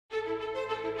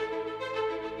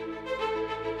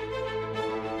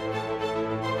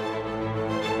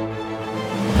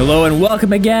Hello and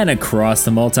welcome again across the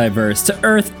multiverse to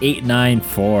Earth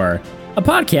 894, a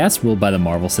podcast ruled by the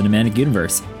Marvel Cinematic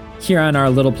Universe. Here on our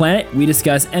little planet, we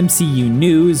discuss MCU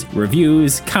news,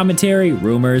 reviews, commentary,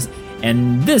 rumors,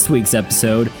 and this week's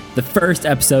episode, the first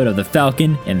episode of The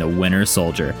Falcon and the Winter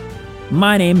Soldier.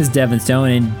 My name is Devin Stone,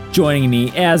 and joining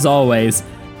me, as always,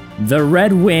 the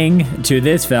Red Wing to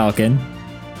this Falcon,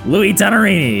 Louis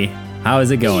Tonarini. How is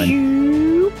it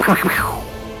going?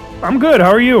 I'm good.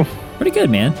 How are you? Pretty good,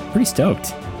 man. Pretty stoked.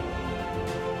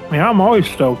 Yeah, I'm always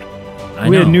stoked. I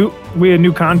know. We had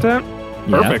new content.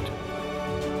 Perfect.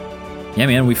 Yeah,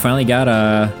 man. We finally got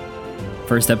a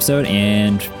first episode,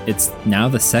 and it's now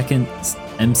the second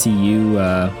MCU,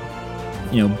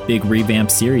 big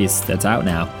revamp series that's out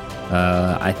now.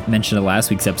 I mentioned it last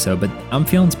week's episode, but I'm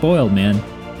feeling spoiled, man.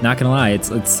 Not gonna lie, it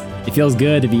feels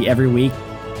good to be every week.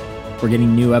 We're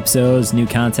getting new episodes, new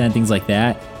content, things like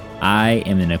that. I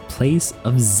am in a place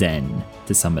of zen,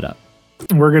 to sum it up.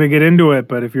 We're going to get into it,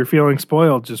 but if you're feeling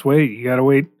spoiled, just wait. You got to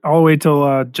wait all the way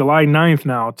till July 9th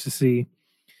now to see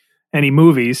any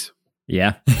movies.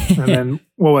 Yeah. And then,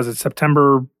 what was it,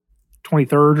 September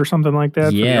 23rd or something like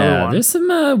that? Yeah, there's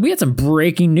some, we had some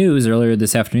breaking news earlier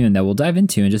this afternoon that we'll dive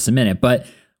into in just a minute, but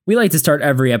we like to start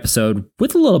every episode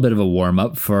with a little bit of a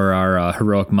warm-up for our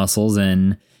heroic muscles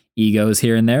and egos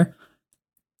here and there.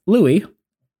 Louis,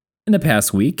 in the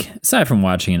past week, aside from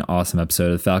watching an awesome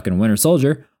episode of Falcon and Winter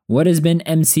Soldier, what has been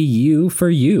MCU for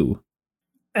you?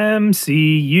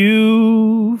 MCU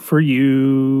for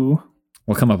you.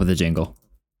 We'll come up with a jingle.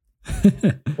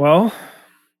 Well,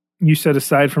 you said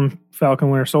aside from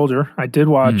Falcon Winter Soldier, I did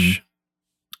watch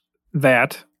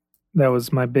that. That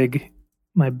was my big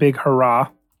hurrah.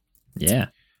 Yeah.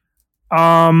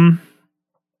 I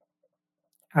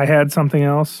had something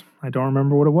else. I don't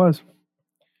remember what it was.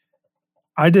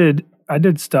 I did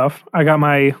stuff. I got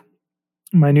my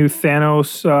new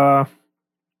Thanos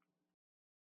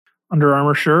Under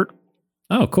Armour shirt.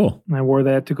 Oh, cool. And I wore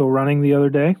that to go running the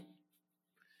other day.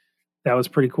 That was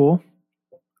pretty cool.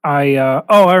 I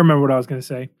remember what I was going to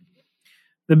say.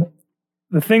 The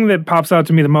thing that pops out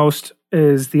to me the most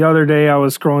is the other day I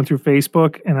was scrolling through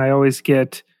Facebook, and I always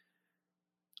get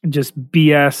just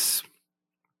BS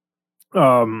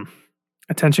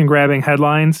attention grabbing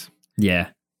headlines. Yeah.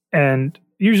 And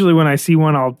usually when I see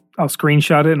one, I'll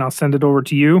screenshot it and I'll send it over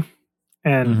to you.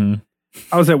 And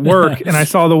I was at work and I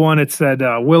saw the one. It said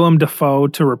Willem Dafoe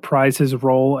to reprise his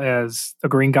role as the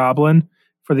Green Goblin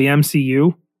for the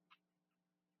MCU.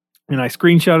 And I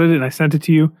screenshotted it and I sent it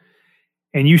to you.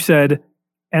 And you said,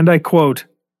 and I quote,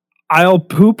 "I'll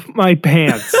poop my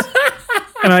pants."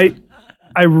 And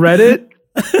I read it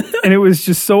and it was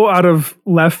just so out of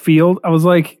left field. I was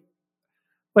like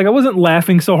I wasn't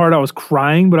laughing so hard I was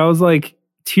crying, but I was like,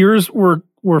 tears were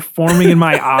forming in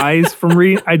my eyes from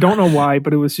reading. I don't know why,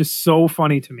 but it was just so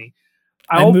funny to me.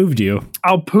 I moved you.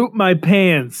 I'll poop my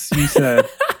pants, you said.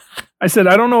 I said,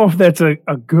 I don't know if that's a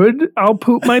good I'll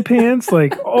poop my pants.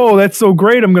 Like, oh, that's so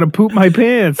great, I'm going to poop my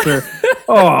pants. Or,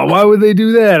 oh, why would they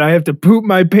do that? I have to poop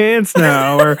my pants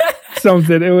now or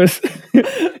something. It was,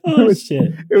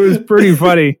 Shit. It was pretty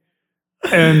funny.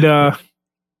 And,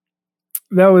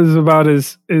 that was about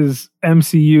as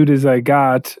MCU'd as I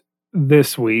got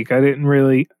this week. I've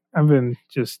been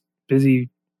just busy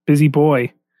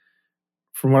boy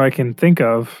from what I can think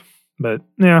of, but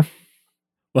yeah.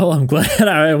 Well, I'm glad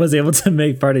I was able to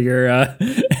make part of your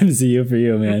MCU for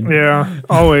you, man. Yeah,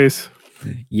 always.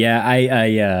 Yeah,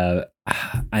 I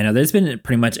know there's been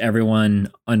pretty much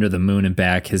everyone under the moon and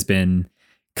back has been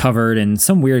covered in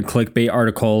some weird clickbait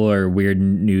article or weird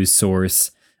news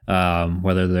source.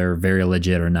 Whether they're very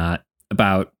legit or not,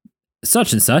 about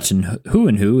such and such and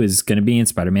who is going to be in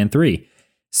Spider-Man 3.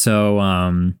 So,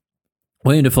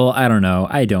 William Dafoe, I don't know.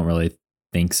 I don't really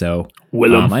think so.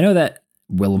 I know that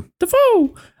Willem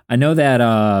Dafoe. I know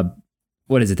that,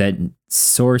 what is it? That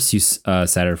source you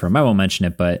cited from, I won't mention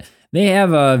it, but they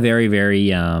have a very,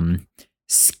 very,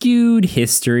 skewed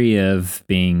history of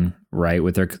being right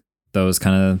with those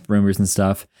kind of rumors and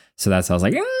stuff. So that's how I was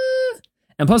like,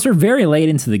 And plus, we're very late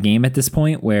into the game at this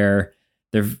point where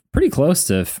they're pretty close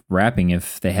to wrapping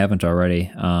if they haven't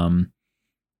already.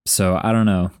 So I don't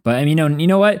know. But I mean, you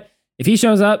know what? If he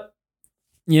shows up,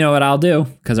 you know what I'll do?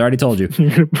 Because I already told you.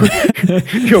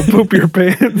 You'll poop your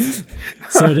pants.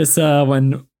 So just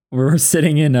when we're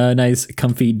sitting in a nice,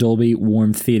 comfy Dolby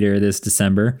warm theater this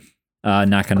December,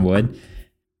 knock on wood,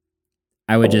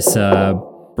 I would just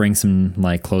bring some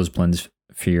like clothespins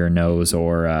for your nose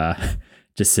or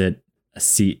just sit a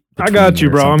seat. I got you,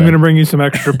 bro. I'm going to bring you some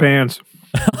extra pants.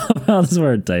 I'll just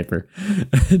wear a diaper.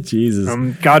 Jesus.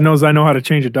 God knows I know how to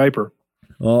change a diaper.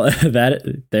 Well,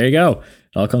 there you go.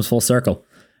 It all comes full circle.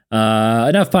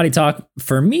 Enough potty talk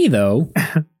for me, though.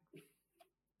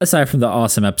 Aside from the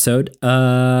awesome episode,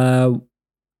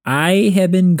 I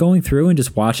have been going through and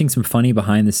just watching some funny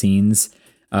behind the scenes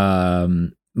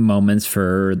moments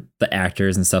for the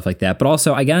actors and stuff like that. But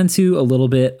also, I got into a little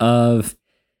bit of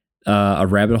a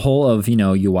rabbit hole of,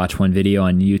 you watch one video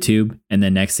on YouTube and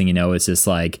then next thing you know, it's just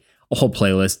like a whole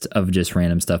playlist of just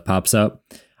random stuff pops up.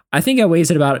 I think I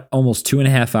wasted about almost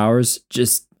 2.5 hours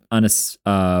just on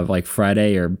a like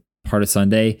Friday or part of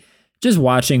Sunday, just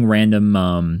watching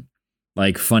random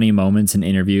like funny moments and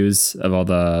interviews of all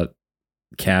the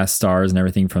cast stars and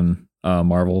everything from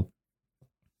Marvel.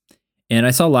 And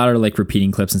I saw a lot of like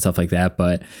repeating clips and stuff like that.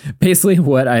 But basically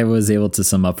what I was able to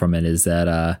sum up from it is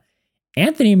that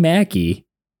Anthony Mackie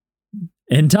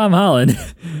and Tom Holland,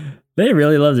 they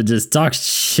really love to just talk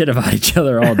shit about each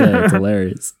other all day. It's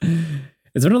hilarious.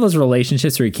 It's one of those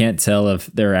relationships where you can't tell if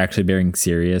they're actually being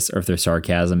serious or if their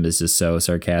sarcasm is just so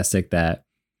sarcastic that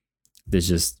there's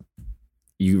just,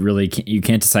 you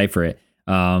can't decipher it.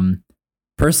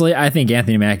 Personally, I think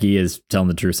Anthony Mackie is telling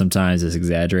the truth sometimes, is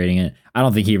exaggerating it. I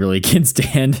don't think he really can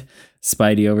stand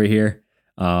Spidey over here.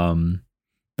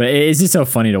 But it's just so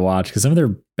funny to watch because some of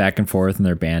their back and forth and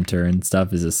their banter and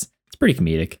stuff is just, it's pretty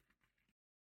comedic.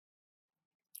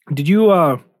 Did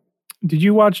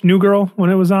you watch New Girl when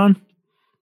it was on?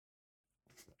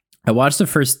 I watched the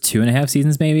first 2.5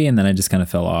 seasons maybe, and then I just kind of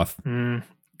fell off.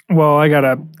 Well, I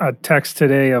got a text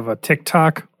today of a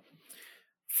TikTok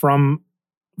from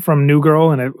New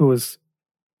Girl, and it was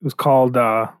called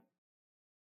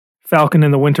Falcon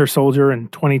and the Winter Soldier in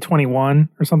 2021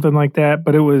 or something like that.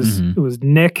 But it was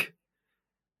Nick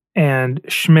and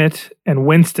Schmidt and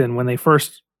Winston when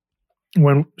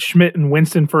Schmidt and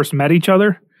Winston first met each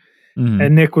other,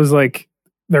 and Nick was like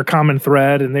their common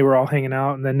thread, and they were all hanging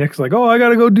out. And then Nick's like, "Oh, I got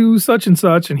to go do such and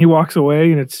such," and he walks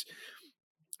away, and it's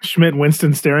Schmidt and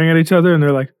Winston staring at each other, and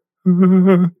they're like,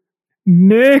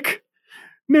 Nick.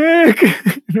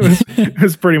 It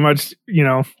was pretty much,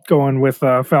 going with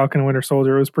Falcon and Winter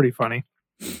Soldier. It was pretty funny.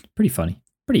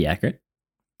 Pretty accurate.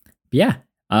 But yeah,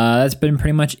 that's been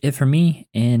pretty much it for me.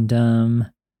 And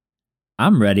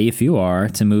I'm ready, if you are,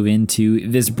 to move into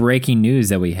this breaking news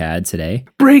that we had today.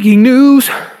 Breaking news!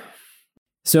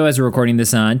 So as we're recording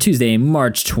this on Tuesday,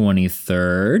 March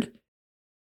 23rd,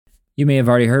 you may have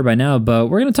already heard by now, but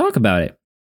we're going to talk about it.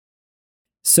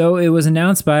 So it was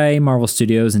announced by Marvel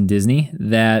Studios and Disney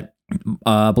that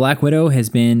Black Widow has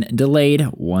been delayed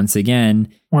once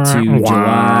again to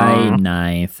July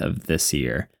 9th of this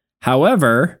year.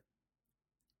 However,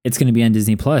 it's going to be on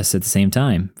Disney Plus at the same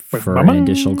time for an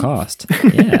additional cost.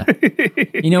 Yeah.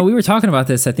 We were talking about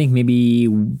this, I think maybe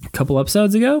a couple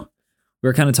episodes ago. We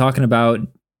were kind of talking about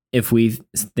if we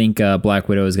think Black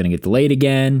Widow is going to get delayed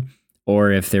again,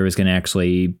 or if there was going to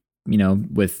actually,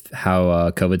 with how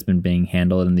COVID's been being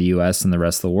handled in the US and the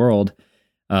rest of the world,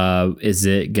 is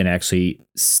it going to actually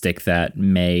stick that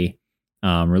May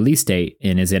release date?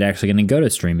 And is it actually going to go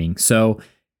to streaming? So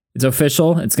it's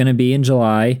official. It's going to be in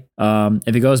July.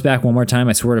 If it goes back one more time,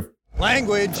 I swear to...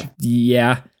 Language.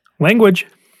 Yeah. Language.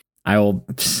 I'm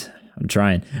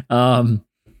trying.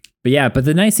 But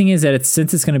the nice thing is that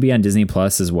since it's going to be on Disney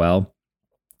Plus as well,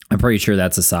 I'm pretty sure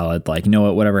that's a solid,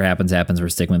 whatever happens. We're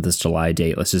sticking with this July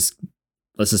date. Let's just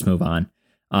move on.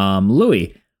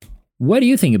 Louis, what do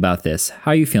you think about this?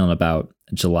 How are you feeling about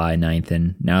July 9th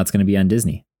and now it's going to be on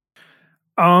Disney?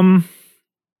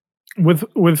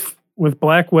 With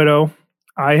Black Widow,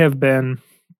 I have been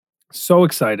so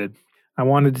excited. I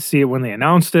wanted to see it when they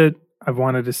announced it. I've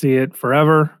wanted to see it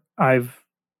forever. I've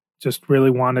just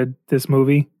really wanted this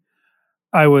movie.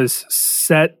 I was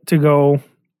set to go,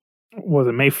 was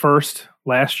it May 1st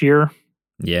last year?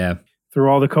 Yeah. Through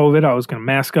all the COVID, I was going to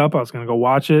mask up. I was going to go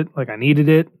watch it. Like, I needed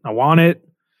it. I want it.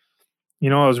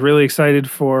 I was really excited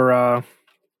for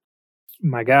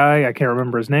my guy. I can't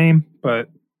remember his name, but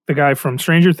the guy from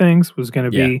Stranger Things was going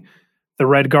to be the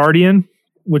Red Guardian,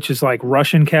 which is like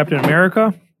Russian Captain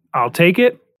America. I'll take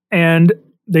it. And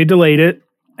they delayed it.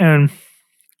 And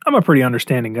I'm a pretty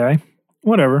understanding guy.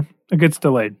 Whatever. It gets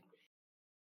delayed.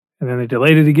 And then they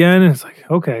delayed it again. And it's like,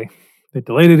 okay, they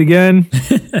delayed it again.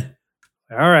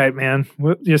 All right, man.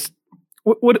 What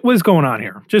is going on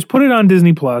here? Just put it on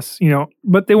Disney Plus,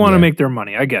 but they want to make their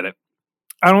money. I get it.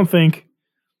 I don't think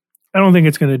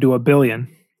it's going to do $1 billion.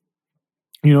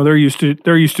 They're used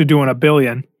to doing $1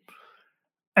 billion.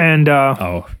 And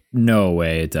oh, no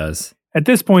way it does. At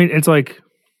this point, it's like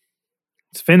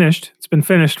it's finished. It's been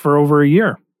finished for over a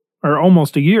year or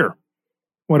almost a year.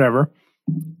 Whatever.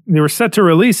 They were set to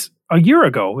release a year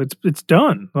ago. It's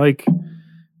done. Like,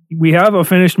 we have a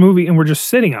finished movie and we're just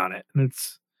sitting on it, and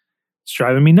it's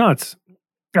driving me nuts.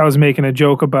 I was making a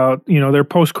joke about, their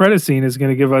post-credit scene is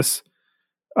going to give us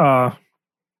a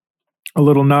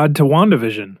little nod to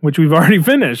WandaVision, which we've already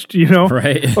finished,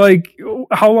 Right. Like,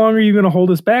 how long are you going to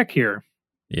hold us back here?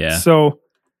 Yeah. So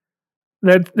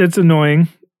that's annoying.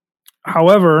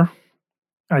 However,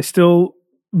 I still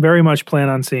very much plan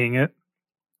on seeing it.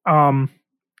 I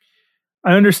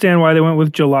understand why they went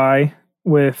with July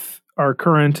with our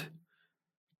current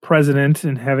president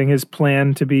and having his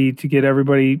plan to get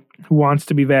everybody who wants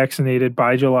to be vaccinated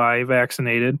by July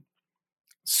vaccinated.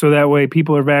 So that way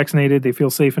people are vaccinated, they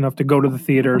feel safe enough to go to the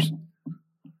theaters,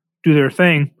 do their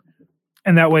thing.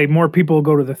 And that way more people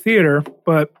go to the theater,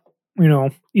 but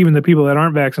even the people that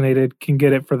aren't vaccinated can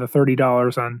get it for the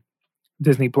 $30 on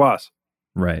Disney Plus.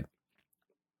 Right.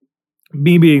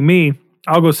 Me being me,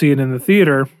 I'll go see it in the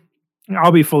theater.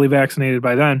 I'll be fully vaccinated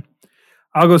by then.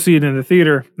 I'll go see it in the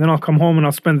theater. Then I'll come home and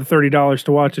I'll spend the $30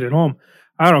 to watch it at home.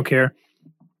 I don't care.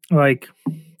 Like,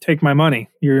 take my money.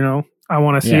 I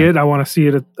want to see it. I want to see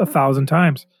it 1,000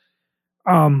 times.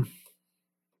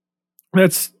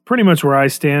 That's pretty much where I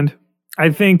stand.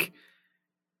 I think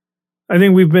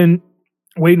we've been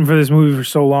waiting for this movie for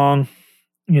so long.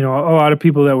 A lot of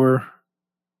people that were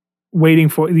waiting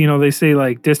for, they say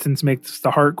like distance makes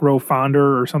the heart grow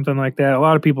fonder or something like that. A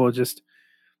lot of people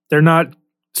they're not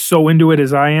so into it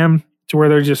as I am, to where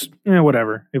they're just,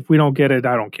 whatever. If we don't get it,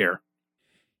 I don't care.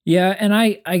 Yeah, and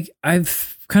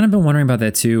I've kind of been wondering about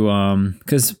that too.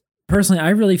 Because personally, I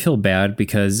really feel bad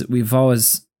because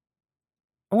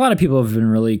a lot of people have been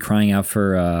really crying out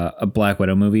for a Black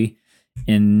Widow movie,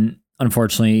 and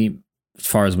unfortunately, as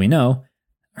far as we know,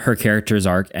 her character's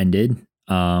arc ended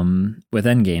with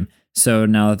Endgame. So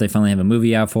now that they finally have a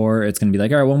movie out for her, it's going to be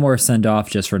like, all right, one more send off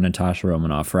just for Natasha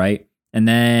Romanoff, right? And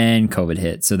then COVID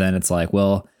hit. So then it's like,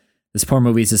 well, this poor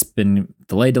movie's just been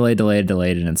delayed,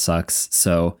 and it sucks.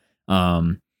 So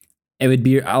it would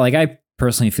be like, I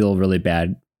personally feel really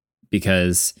bad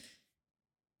because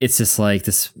it's just like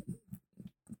this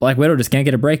Black Widow just can't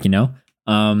get a break, So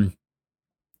I'm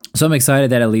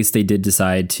excited that at least they did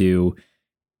decide to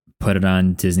put it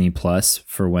on Disney Plus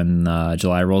for when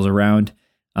July rolls around.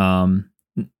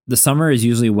 The summer is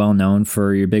usually well known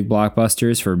for your big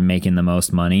blockbusters for making the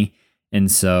most money. And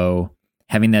so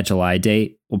having that July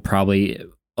date will probably,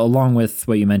 along with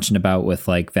what you mentioned about with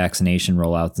like vaccination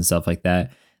rollouts and stuff like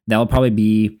that, that'll probably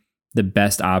be the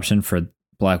best option for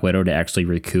Black Widow to actually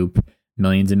recoup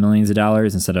millions and millions of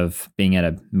dollars instead of being at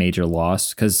a major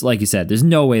loss. Because like you said, there's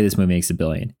no way this movie makes $1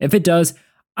 billion. If it does,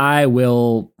 I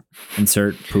will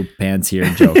insert poop pants here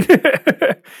joke.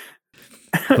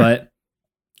 But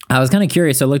I was kind of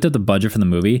curious. I looked at the budget for the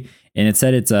movie, and it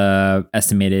said it's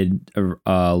estimated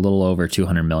a little over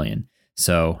 $200 million.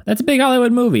 So that's a big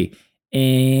Hollywood movie,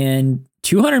 and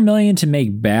 $200 million to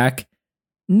make back,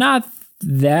 not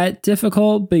that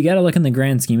difficult. But you got to look in the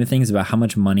grand scheme of things about how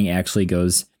much money actually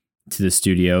goes to the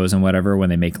studios and whatever when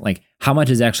they make, like, how much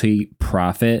is actually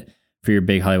profit for your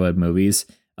big Hollywood movies.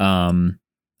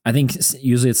 I think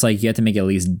usually it's like you have to make at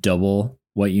least double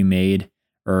what you made,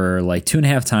 or like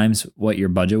 2.5 times what your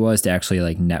budget was to actually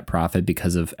like net profit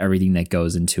because of everything that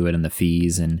goes into it and the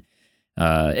fees. And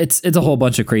it's a whole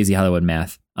bunch of crazy Hollywood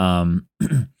math.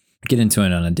 Get into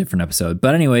it on a different episode.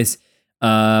 But anyways,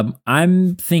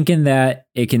 I'm thinking that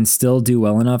it can still do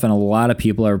well enough. And a lot of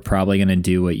people are probably going to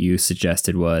do what you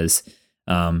suggested was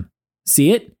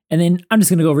see it. And then I'm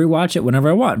just going to go rewatch it whenever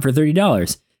I want for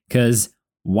 $30. Because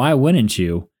why wouldn't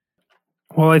you?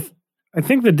 Well, I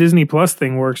think the Disney Plus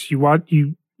thing works. You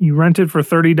rent it for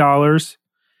 $30,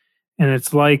 and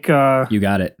it's like you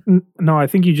got it. No, I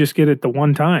think you just get it the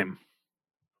one time.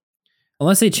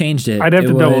 Unless they changed it, I'd have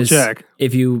to double check.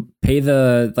 If you pay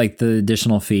the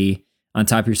additional fee on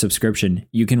top of your subscription,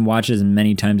 you can watch it as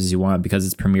many times as you want because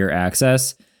it's Premier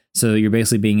Access. So you're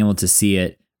basically being able to see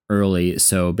it early.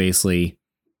 So basically,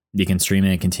 you can stream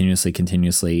it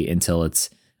continuously until it's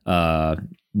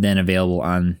then available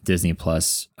on Disney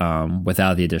Plus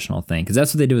without the additional thing. Because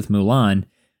that's what they did with Mulan.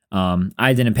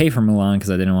 I didn't pay for Mulan because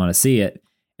I didn't want to see it,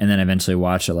 and then eventually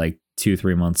watched it like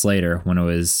 2-3 months later when it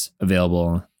was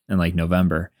available in like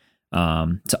November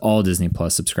to all Disney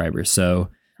Plus subscribers. So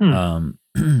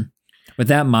with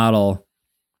that model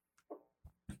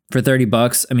for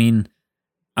 $30, I mean,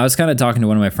 I was kind of talking to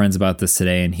one of my friends about this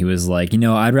today, and he was like,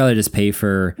 I'd rather just pay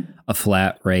for a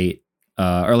flat rate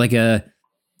or like a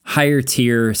higher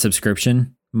tier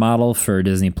subscription model for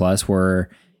Disney Plus where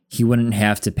he wouldn't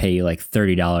have to pay like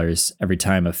 $30 every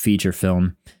time a feature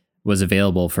film was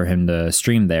available for him to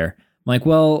stream there. I'm like,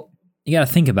 well, you got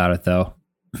to think about it though.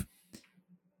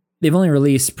 They've only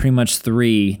released pretty much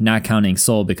 3, not counting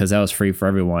Soul because that was free for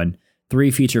everyone, 3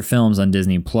 feature films on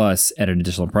Disney Plus at an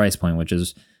additional price point, which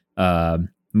is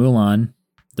Mulan,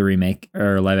 the remake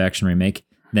or live action remake,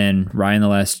 then Raya and the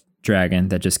Last Dragon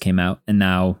that just came out, and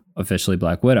now officially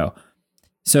Black Widow.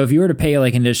 So if you were to pay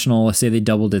like an additional, let's say they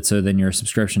doubled it, so then your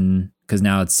subscription, because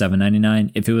now it's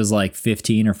 $7.99. If it was like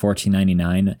 $15 or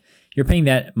 $14.99, you're paying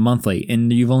that monthly,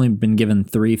 and you've only been given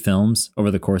 3 films over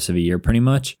the course of a year, pretty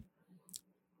much,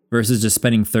 versus just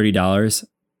spending $30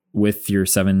 with your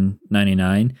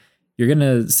 $7.99. You're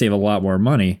gonna save a lot more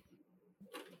money,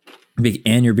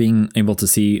 and you're being able to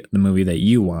see the movie that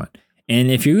you want.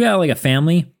 And if you got like a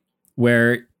family,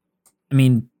 where, I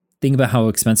mean, think about how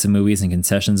expensive movies and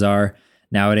concessions are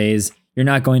nowadays. You're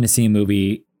not going to see a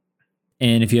movie,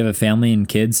 and if you have a family and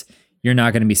kids, you're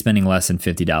not going to be spending less than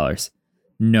 $50.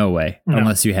 No way,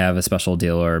 unless you have a special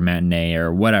deal or a matinee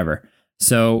or whatever.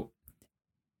 So,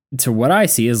 to what I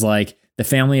see is like the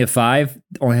family of 5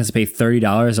 only has to pay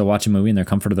 $30 to watch a movie in their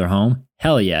comfort of their home.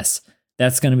 Hell yes,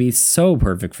 that's going to be so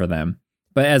perfect for them.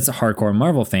 But as hardcore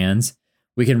Marvel fans,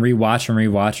 we can rewatch and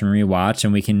rewatch and rewatch,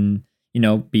 and we can,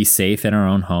 be safe in our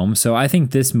own home. So I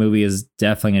think this movie is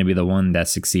definitely going to be the one that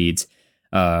succeeds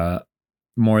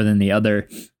more than the other,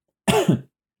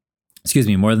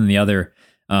 more than the other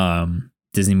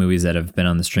Disney movies that have been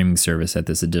on the streaming service at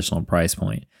this additional price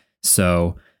point.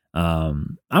 So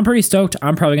I'm pretty stoked.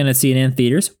 I'm probably going to see it in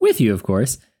theaters with you, of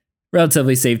course.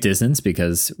 Relatively safe distance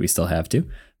because we still have to.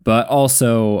 But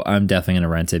also, I'm definitely going to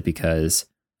rent it because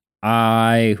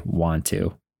I want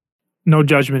to. No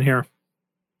judgment here.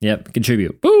 Yep,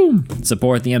 contribute. Boom!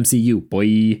 Support the MCU,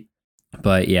 boy.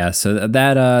 But yeah, so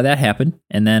that happened.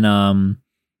 And then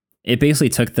it basically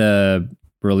took the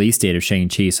release date of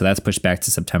Shang-Chi, so that's pushed back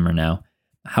to September now.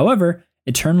 However,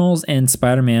 Eternals and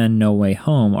Spider-Man No Way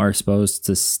Home are supposed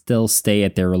to still stay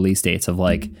at their release dates of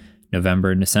like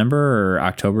November and December or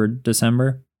October,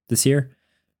 December this year.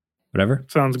 Whatever.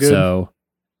 Sounds good. So,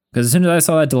 because as soon as I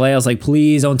saw that delay, I was like,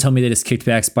 please don't tell me they just kicked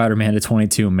back Spider-Man to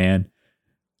 22, man.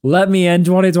 Let me end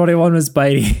 2021 with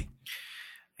Spidey.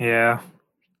 Yeah.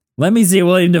 Let me see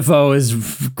William Dafoe as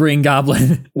Green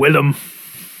Goblin. Willem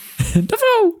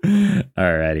Dafoe.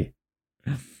 Alrighty.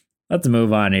 Let's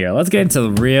move on here. Let's get into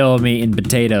the real meat and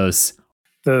potatoes.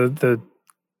 The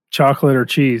chocolate or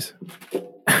cheese.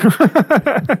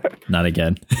 Not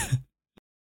again.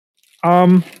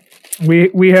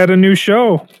 We had a new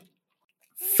show.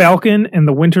 Falcon and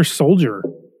the Winter Soldier.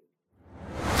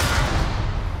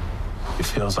 It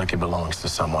feels like it belongs to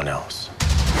someone else.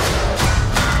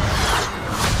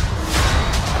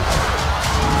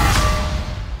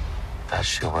 That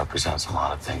shield represents a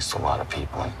lot of things to a lot of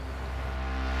people.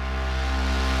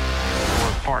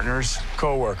 We're partners,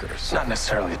 co-workers. Not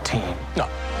necessarily a team. No.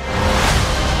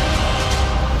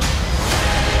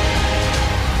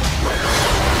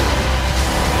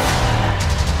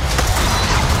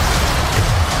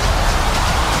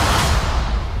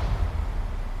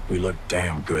 We look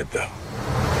damn good, though.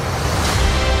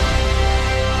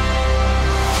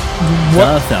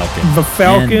 The Falcon. The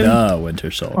Falcon. And the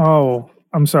Winter Soldier. Oh,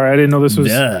 I'm sorry. I didn't know this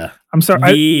was. I'm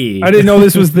sorry. I didn't know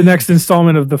this was the next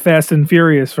installment of the Fast and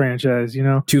Furious franchise.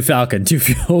 Two Falcon, two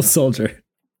Fuel Soldier.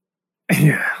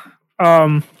 Yeah.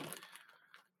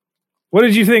 What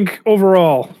did you think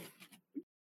overall?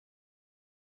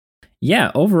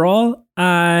 Yeah, overall,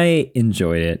 I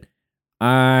enjoyed it.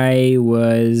 I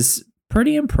was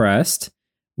pretty impressed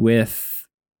with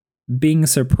being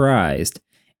surprised.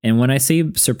 And when I say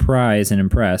surprised and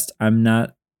impressed, I'm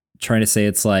not trying to say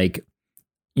it's like,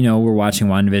 we're watching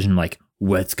WandaVision, like,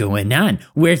 what's going on?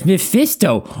 Where's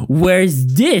Mephisto? Where's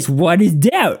this? What is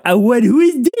that? Who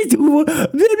is this? Blah, blah,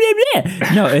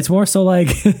 blah. No, it's more so like,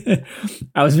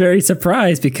 I was very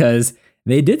surprised because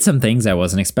they did some things I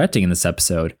wasn't expecting in this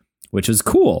episode, which was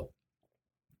cool.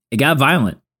 It got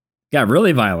violent. It got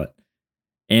really violent.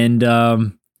 And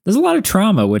there's a lot of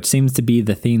trauma, which seems to be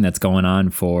the theme that's going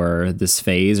on for this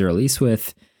phase, or at least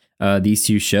with these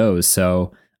two shows.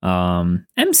 So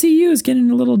MCU is getting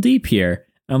a little deep here.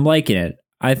 I'm liking it.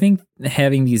 I think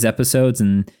having these episodes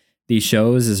and these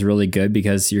shows is really good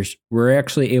because we're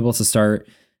actually able to start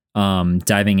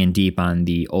diving in deep on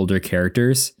the older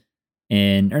characters,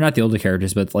 or not the older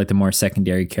characters, but like the more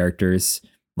secondary characters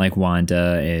like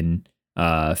Wanda and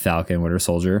Falcon, Winter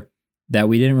Soldier, that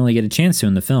we didn't really get a chance to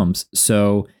in the films.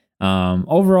 So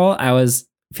overall, I was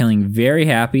feeling very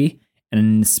happy,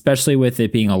 and especially with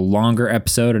it being a longer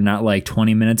episode and not like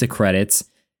 20 minutes of credits,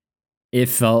 it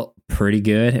felt pretty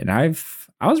good. And I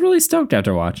was really stoked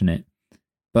after watching it.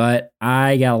 But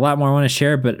I got a lot more I want to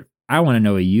share, but I want to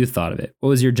know what you thought of it. What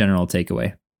was your general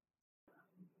takeaway?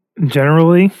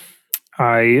 Generally,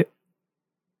 I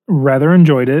rather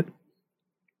enjoyed it.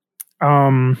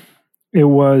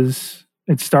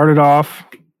 It started off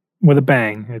with a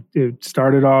bang. It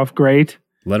started off great.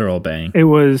 Literal bang. It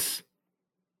was,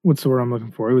 what's the word I'm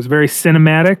looking for? It was very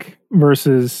cinematic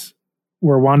versus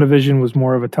where WandaVision was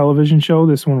more of a television show.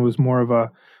 This one was more of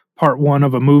a part one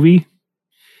of a movie.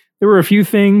 There were a few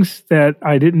things that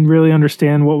I didn't really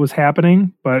understand what was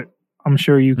happening, but I'm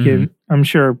sure you can, I'm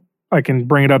sure I can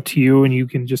bring it up to you and you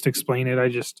can just explain it.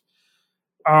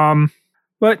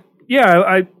 But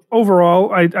yeah,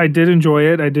 overall, I did enjoy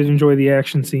it. I did enjoy the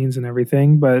action scenes and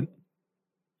everything, but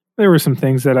there were some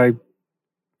things that I,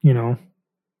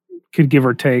 could give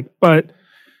or take. But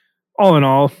all in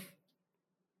all,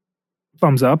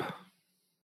 thumbs up.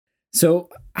 So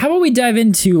how about we dive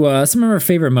into some of our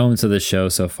favorite moments of the show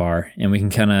so far, and we can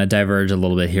kind of diverge a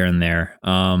little bit here and there.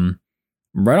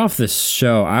 Right off the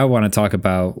show, I want to talk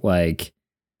about, like,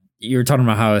 you were talking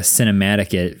about how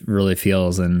cinematic it really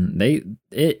feels, and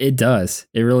it does.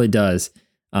 It really does.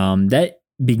 That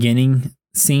beginning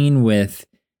scene with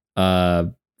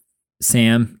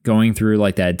Sam going through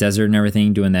like that desert and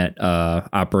everything, doing that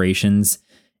operations,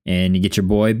 and you get your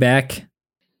boy back.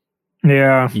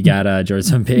 Yeah. You got George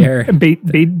St. Pierre.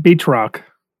 Batroc.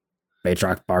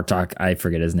 Bartok. I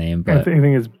forget his name, but I think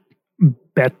it's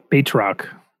Batroc.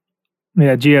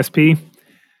 Yeah, GSP.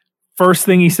 First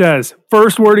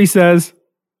word he says,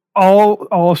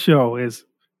 all show is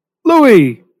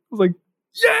Louis. I was like,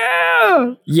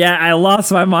 yeah. Yeah, I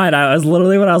lost my mind. I was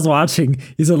literally, when I was watching,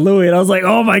 he said Louis, and I was like,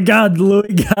 oh my God,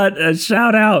 Louis got a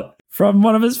shout out from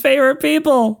one of his favorite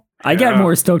people. I got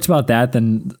more stoked about that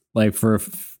than like for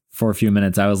a few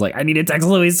minutes. I was like, I need to text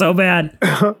Louis so bad.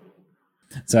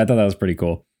 So I thought that was pretty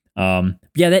cool.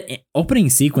 Yeah, that opening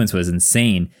sequence was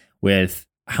insane with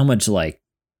how much like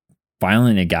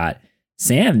violent it got.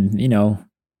 Sam,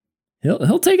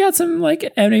 he'll take out some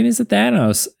like enemies of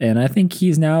Thanos, and I think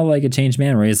he's now like a changed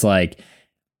man where he's like,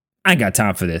 I ain't got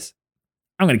time for this.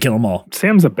 I'm gonna kill them all.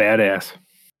 Sam's a badass.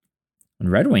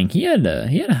 And Red Wing, he had a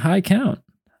high kill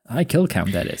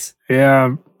count, that is.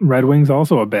 Yeah, Red Wing's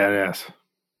also a badass.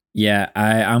 Yeah,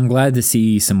 I'm glad to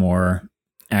see some more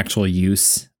actual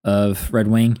use of Red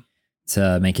Wing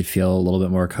to make it feel a little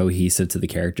bit more cohesive to the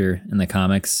character in the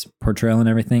comics portrayal and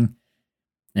everything.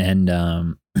 And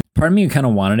part of me kind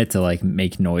of wanted it to like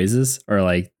make noises or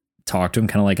like talk to him,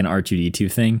 kind of like an R2-D2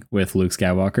 thing with Luke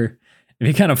Skywalker.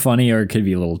 It'd be kind of funny, or it could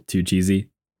be a little too cheesy.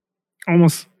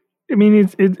 Almost. I mean,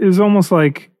 it is almost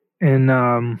like in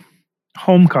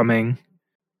Homecoming.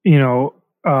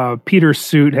 Peter's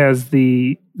suit has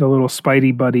the little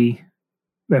Spidey buddy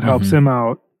that helps him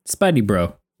out. Spidey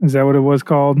Bro. Is that what it was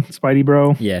called? Spidey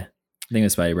Bro? Yeah, I think it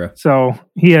was Spidey Bro. So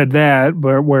he had that,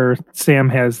 but where Sam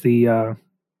has the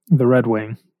Red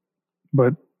Wing.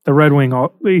 But the Red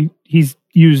Wing, he's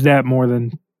used that more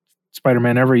than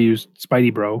Spider-Man ever used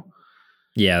Spidey Bro.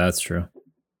 Yeah, that's true.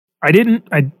 I did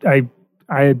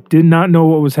not know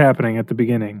what was happening at the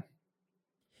beginning.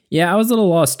 Yeah, I was a little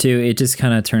lost too. It just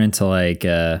kind of turned into like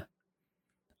I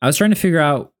was trying to figure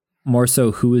out more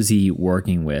so who is he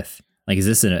working with? Like, is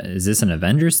this an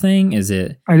Avengers thing? Is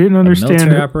it? I didn't understand. A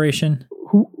military operation?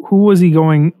 Who was he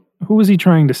going? Who was he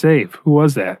trying to save? Who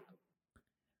was that?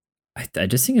 I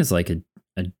just think it's like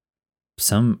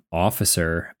some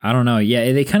officer. I don't know.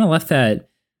 Yeah, they kind of left that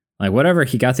like whatever.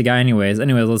 He got the guy anyways.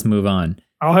 Anyways, let's move on.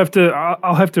 I'll have to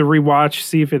rewatch,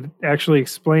 see if it actually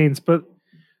explains. But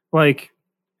like,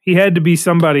 he had to be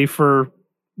somebody for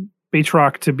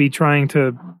Batroc to be trying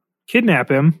to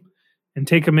kidnap him and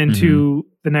take him into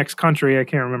the next country. I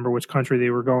can't remember which country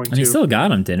they were going to. And he still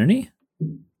got him, didn't he?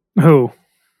 Who?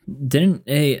 Didn't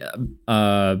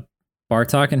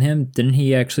Bartok and him, didn't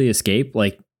he actually escape?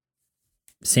 Like,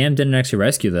 Sam didn't actually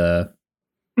rescue the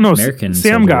American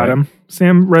Sam soldier, got right? him.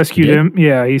 Sam rescued him.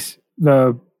 Yeah, he's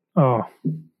hang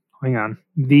on.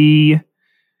 The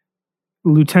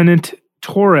Lieutenant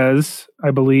Torres,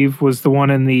 I believe, was the one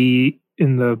in the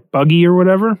buggy or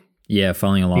whatever. Yeah,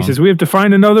 following along. He says, we have to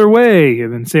find another way.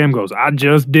 And then Sam goes, I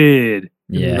just did.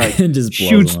 And yeah, he just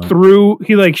shoots through.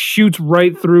 He like shoots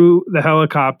right through the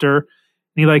helicopter. And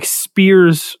he like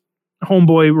spears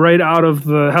homeboy right out of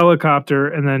the helicopter.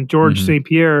 And then George St.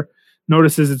 Pierre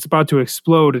notices it's about to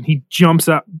explode. And he jumps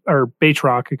out, or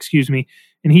Batroc, excuse me.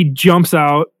 And he jumps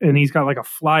out and he's got like a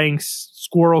flying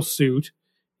squirrel suit.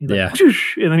 Yeah. Like,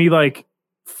 and then he like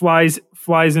flies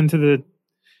into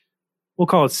we'll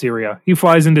call it Syria. He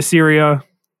flies into Syria.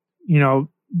 The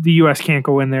US can't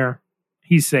go in there.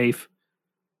 He's safe.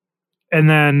 And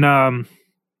then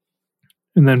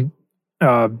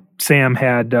Sam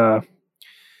had I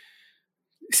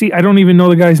don't even know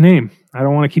the guy's name. I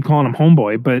don't want to keep calling him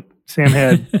homeboy, but Sam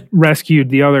had rescued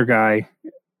the other guy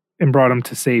and brought him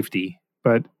to safety.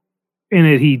 But in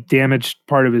it, he damaged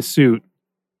part of his suit.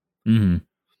 Mm-hmm.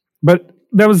 But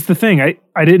that was the thing.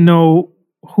 I didn't know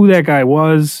who that guy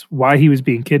was, why he was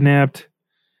being kidnapped.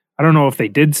 I don't know if they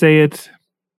did say it.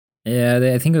 Yeah,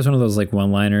 I think it was one of those like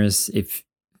one-liners. If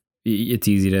it's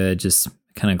easy to just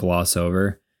kind of gloss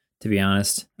over, to be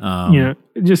honest. It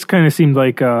just kind of seemed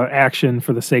like action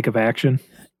for the sake of action.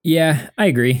 Yeah, I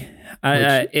agree.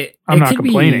 I'm not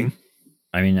complaining.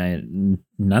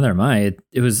 Neither am I.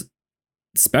 It was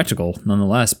spectacle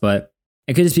nonetheless, but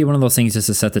it could just be one of those things just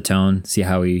to set the tone, see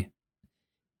how he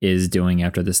is doing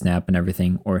after the snap and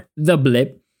everything, or the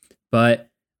blip. But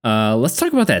let's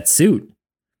talk about that suit.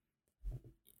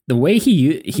 The way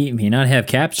he may not have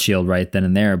Cap's shield right then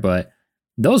and there, but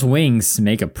those wings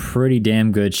make a pretty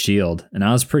damn good shield. And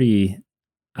I was pretty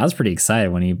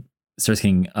excited when he starts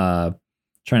getting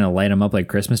trying to light him up like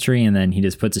Christmas tree, and then he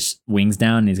just puts his wings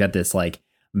down and he's got this like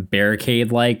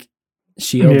barricade like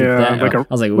shield. Yeah, I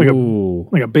was like, ooh,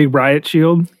 like a big riot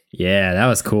shield. Yeah, that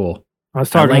was cool. I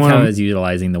like how I was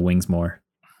utilizing the wings more.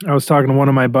 I was talking to one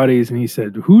of my buddies and he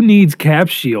said, "Who needs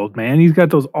Cap's shield, man? He's got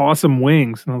those awesome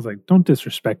wings." And I was like, "Don't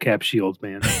disrespect Cap's shield,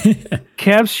 man.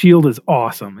 Cap's shield is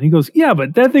awesome." And he goes, "Yeah,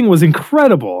 but that thing was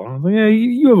incredible." And I was like, "Yeah,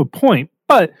 you have a point.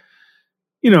 But,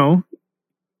 you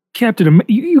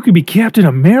could be Captain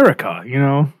America,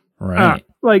 Right.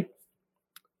 Like,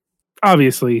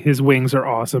 obviously, his wings are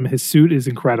awesome. His suit is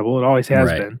incredible. It always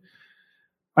has been.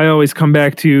 I always come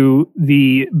back to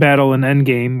the battle in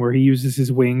Endgame where he uses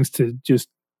his wings to just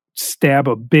stab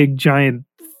a big, giant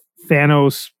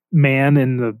Thanos man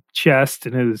in the chest,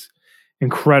 and it is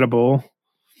incredible.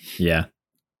 Yeah.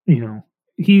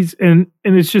 He's and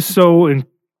it's just so, and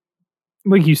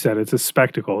like you said, it's a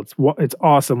spectacle. It's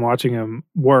awesome watching him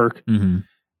work. Mm-hmm.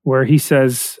 Where he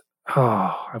says,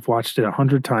 I've watched it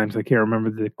 100 times. I can't remember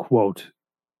the quote,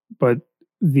 but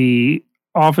the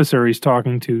officer he's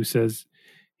talking to says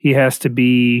he has to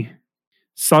be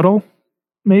subtle,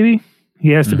 maybe. He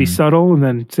has to be subtle, and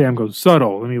then Sam goes,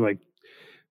 "Subtle," and he like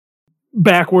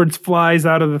backwards flies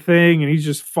out of the thing, and he's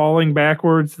just falling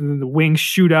backwards, and then the wings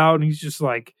shoot out, and he's just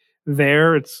like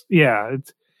there. It's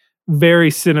very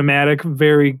cinematic,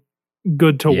 very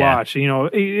good to watch.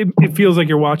 It feels like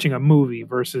you're watching a movie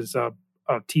versus a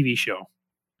TV show.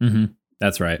 Mm-hmm.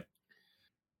 That's right.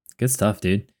 Good stuff,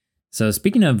 dude. So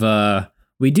speaking of,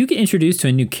 we do get introduced to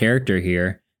a new character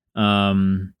here.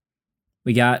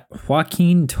 We got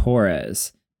Joaquin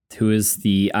Torres, who is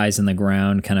the eyes on the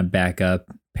ground kind of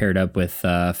backup, paired up with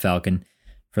Falcon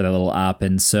for the little op.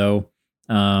 And so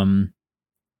I'm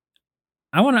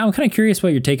kind of curious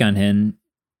what your take on him,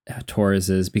 Torres,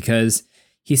 is, because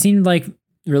he seemed like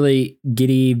really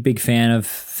giddy, big fan of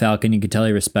Falcon. You could tell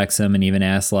he respects him, and even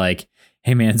asked like,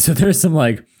 "Hey man, so there's some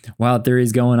like wild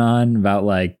theories going on about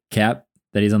like Cap,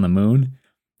 that he's on the moon."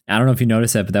 I don't know if you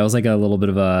noticed that, but that was like a little bit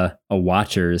of a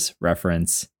Watchers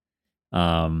reference.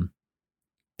 The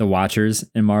Watchers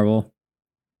in Marvel.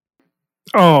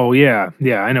 Oh yeah,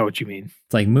 I know what you mean.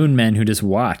 It's like moon men who just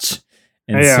watch.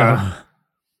 And that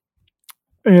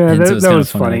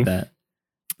was funny. Like that.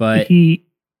 But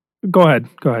go ahead.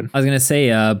 I was gonna say,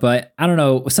 but I don't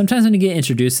know. Sometimes when you get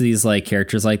introduced to these like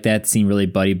characters like that seem really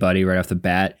buddy right off the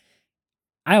bat,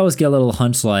 I always get a little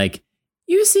hunch like,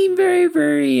 you seem very,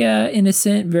 very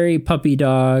innocent, very puppy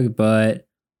dog, but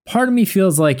part of me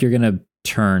feels like you're gonna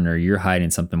turn, or you're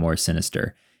hiding something more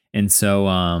sinister. And so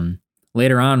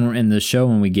later on in the show,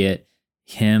 when we get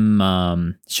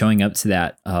him showing up to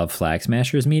that Flag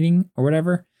Smashers meeting or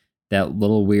whatever, that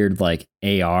little weird like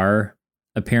AR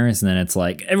appearance, and then it's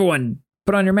like, "Everyone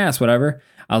put on your mask," whatever.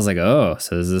 I was like, oh,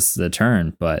 so is this the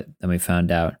turn? But then we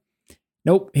found out,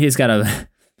 nope, he's got a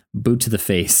boot to the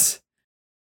face.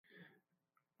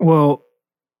 Well,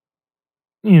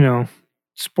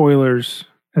 spoilers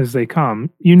as they come.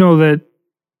 You know that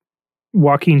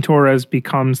Joaquin Torres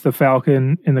becomes the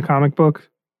Falcon in the comic book?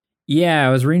 Yeah,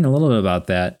 I was reading a little bit about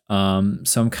that.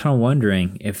 So I'm kind of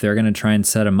wondering if they're going to try and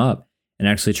set him up and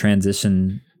actually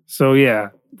transition. So yeah,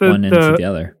 one into the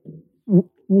other.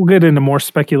 We'll get into more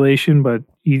speculation, but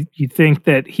you think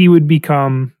that he would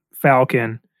become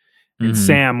Falcon and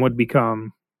Sam would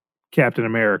become Captain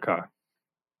America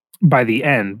by the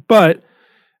end. But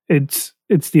it's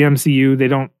the MCU. They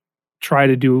don't try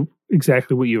to do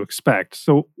exactly what you expect.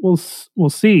 So we'll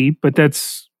see, but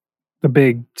that's the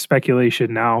big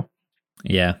speculation now.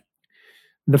 Yeah.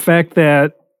 The fact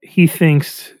that he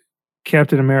thinks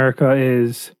Captain America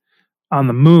is on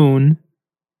the moon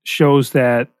shows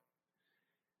that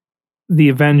the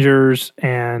Avengers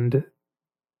and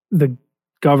the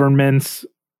governments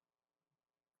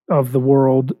of the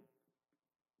world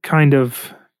kind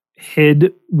of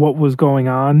hid what was going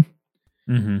on.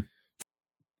 Mm-hmm.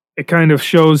 it kind of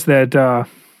shows that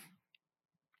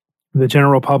the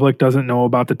general public doesn't know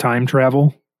about the time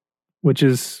travel, which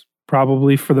is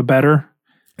probably for the better.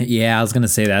 Yeah, I was gonna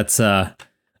say that's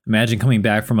imagine coming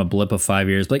back from a blip of 5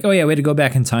 years, like, oh yeah, we had to go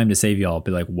back in time to save y'all.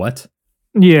 Be like, what?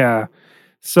 Yeah.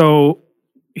 So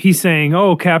he's saying,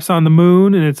 oh, Cap's on the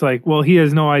moon, and it's like, well, he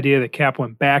has no idea that Cap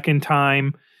went back in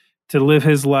time to live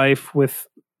his life with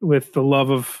the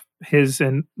love of his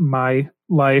and my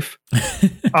life.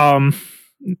 I'll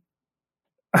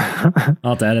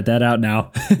have to edit that out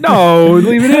now. No,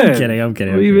 leave it in. I'm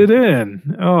kidding. Leave it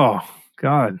in. Oh,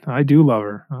 God, I do love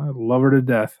her. I love her to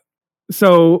death.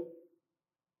 So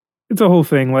it's a whole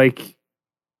thing. Like,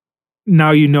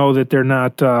 now you know that they're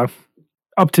not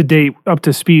up to date, up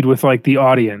to speed with like the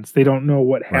audience. They don't know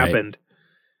what happened,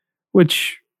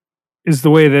 which is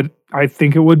the way that I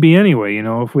think it would be anyway. You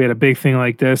know, if we had a big thing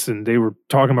like this and they were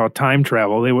talking about time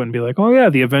travel, they wouldn't be like, oh yeah,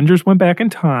 the Avengers went back in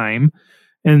time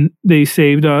and they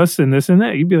saved us and this and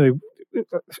that. You'd be like,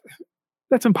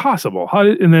 that's impossible.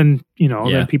 And then, you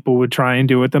know, then people would try and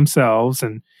do it themselves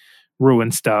and ruin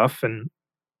stuff. And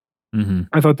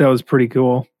I thought that was pretty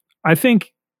cool. I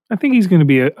think he's going to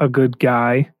be a good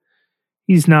guy.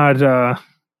 He's not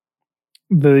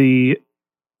the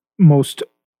most,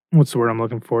 what's the word I'm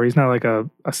looking for? He's not like a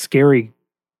scary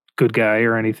good guy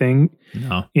or anything.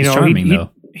 No, he's charming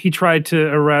though. He tried to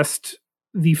arrest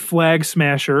the flag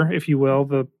smasher, if you will,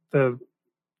 the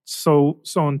so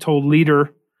told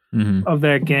leader of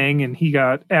that gang, and he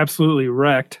got absolutely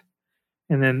wrecked.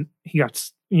 And then he got,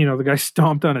 you know, the guy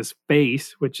stomped on his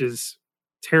face, which is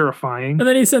terrifying. And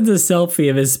then he sends a selfie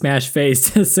of his smashed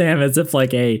face to Sam as if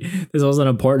like, hey, this wasn't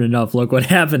important enough. Look what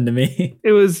happened to me.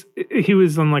 He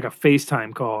was on like a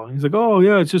FaceTime call. He's like, oh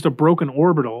yeah, it's just a broken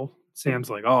orbital. Sam's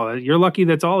like, oh, you're lucky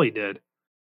that's all he did.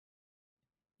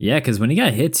 Yeah, because when he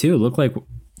got hit too, it looked like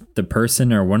the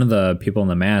person or one of the people in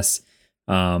the mass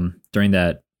during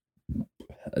that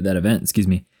event, excuse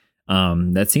me,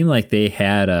 that seemed like they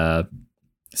had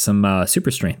some super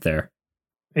strength there.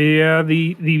 Yeah,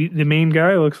 the main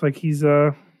guy looks like he's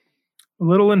a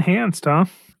little enhanced, huh?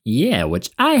 Yeah,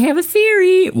 which I have a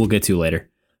theory we'll get to later.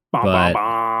 Bom, but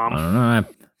bom, bom. I don't know,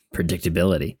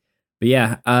 predictability. But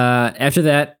yeah, after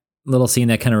that little scene,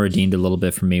 that kind of redeemed a little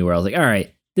bit for me, where I was like, all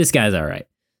right, this guy's all right.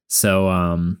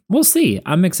 So we'll see.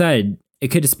 I'm excited. It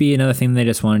could just be another thing they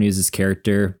just want to use his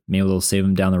character. Maybe they'll save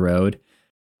him down the road.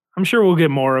 I'm sure we'll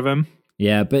get more of him.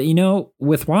 Yeah, but you know,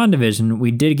 with WandaVision, we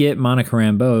did get Monica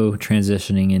Rambeau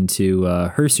transitioning into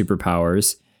her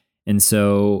superpowers. And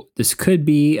so this could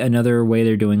be another way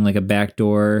they're doing like a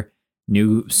backdoor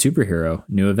new superhero,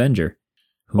 new Avenger.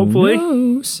 Hopefully.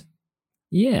 Who knows?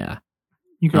 Yeah.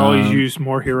 You can always use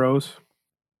more heroes.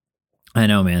 I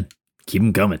know, man. Keep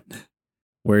them coming.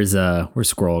 Where's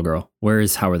Squirrel Girl?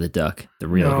 Where's Howard the Duck? The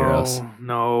real heroes.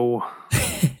 No.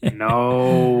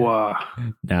 No,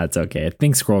 it's okay. I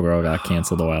think Squirrel Girl got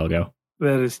canceled a while ago.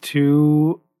 That is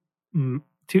too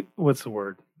what's the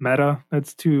word? Meta?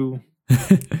 That's too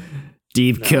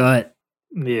deep cut.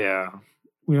 Yeah.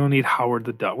 We don't need Howard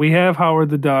the Duck. We have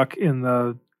Howard the Duck in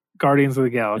the Guardians of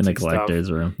the Galaxy in the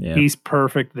collector's room. Yeah. He's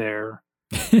perfect there.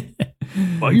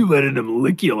 Why are you letting him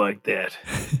lick you like that?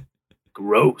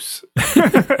 Gross.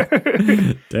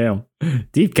 Damn.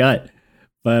 Deep cut.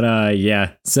 But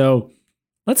yeah. So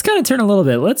let's kind of turn a little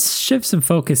bit. Let's shift some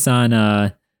focus on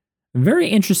a very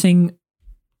interesting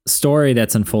story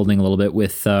that's unfolding a little bit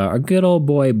with our good old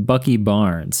boy Bucky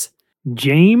Barnes.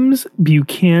 James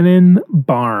Buchanan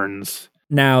Barnes.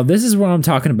 Now, this is what I'm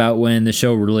talking about when the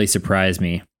show really surprised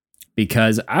me,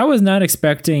 because I was not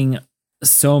expecting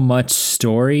so much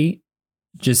story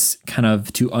just kind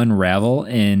of to unravel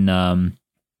and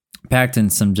packed in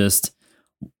some just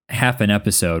half an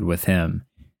episode with him.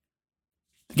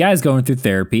 The guy's going through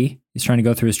therapy. He's trying to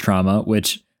go through his trauma,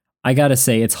 which I gotta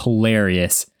say, it's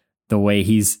hilarious the way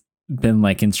he's been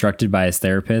like instructed by his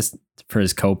therapist for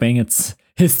his coping. It's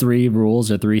his 3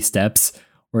 rules or 3 steps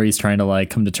where he's trying to like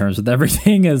come to terms with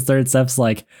everything. His third step's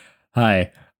like,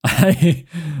 hi,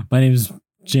 my name is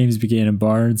James Buchanan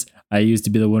Barnes. I used to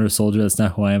be the Winter Soldier. That's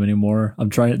not who I am anymore.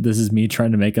 This is me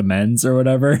trying to make amends or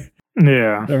whatever.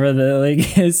 Yeah. Remember the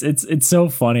like it's so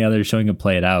funny how they're showing him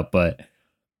play it out, but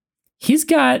he's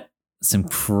got some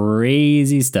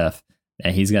crazy stuff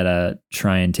that he's got to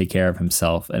try and take care of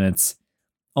himself. And it's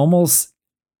almost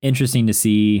interesting to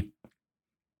see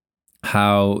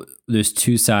how there's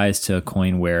 2 sides to a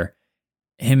coin where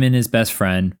him and his best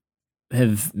friend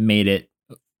have made it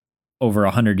over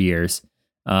 100 years.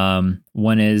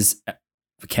 One is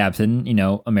Captain,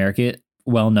 America,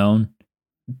 well-known,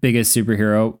 biggest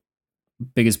superhero,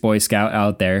 biggest Boy Scout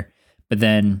out there. But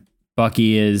then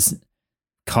Bucky is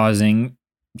causing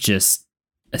just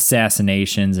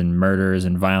assassinations and murders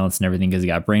and violence and everything because he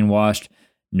got brainwashed.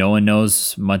 No one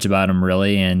knows much about him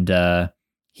really, and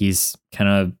he's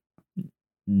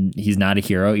not a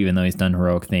hero, even though he's done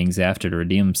heroic things after to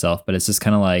redeem himself. But it's just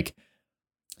kind of like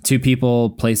two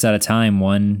people placed at a time.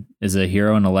 One is a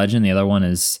hero and a legend. The other one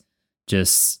is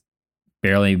just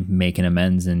barely making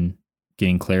amends and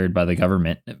getting cleared by the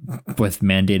government with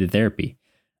mandated therapy.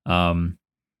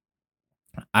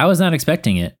 I was not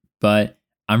expecting it, but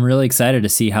I'm really excited to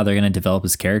see how they're going to develop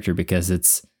his character because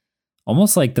it's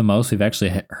almost like the most we've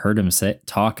actually heard him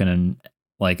talk in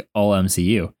like all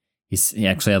MCU. He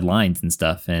actually had lines and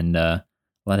stuff and a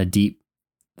lot of deep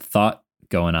thought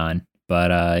going on.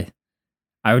 But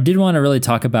I did want to really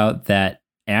talk about that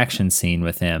action scene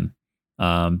with him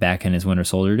back in his Winter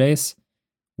Soldier days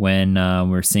when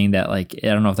we're seeing that, like, I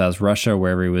don't know if that was Russia or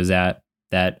wherever he was at,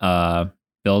 that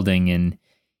building, and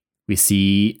we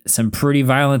see some pretty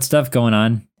violent stuff going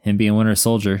on, him being Winter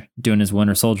Soldier, doing his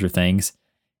Winter Soldier things.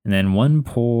 And then one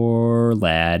poor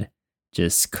lad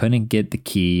just couldn't get the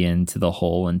key into the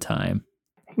hole in time.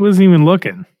 He wasn't even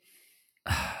looking.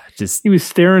 Just he was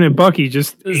staring at Bucky,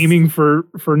 just aiming for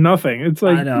nothing. It's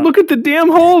like, look at the damn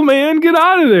hole, man. Get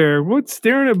out of there. What's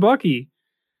staring at Bucky?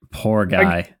 Poor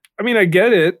guy. I mean, I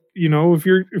get it. You know, if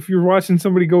you're watching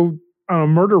somebody go on a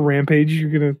murder rampage,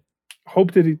 you're gonna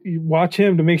hope that you watch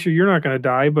him to make sure you're not gonna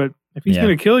die. But if he's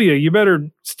gonna kill you, you better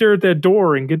stare at that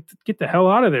door and get the hell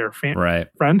out of there,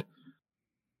 friend.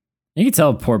 You can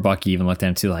tell poor Bucky even looked at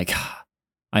him too, like,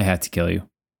 I have to kill you.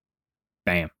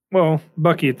 Bam. Well,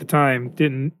 Bucky at the time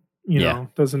didn't,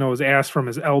 doesn't know his ass from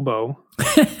his elbow.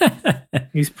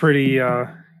 He's pretty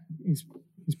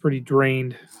he's pretty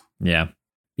drained. Yeah.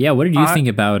 Yeah, what did you think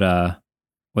about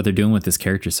what they're doing with this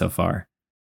character so far?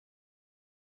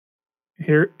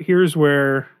 Here's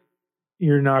where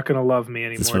you're not going to love me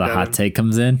anymore. Is this where the hot take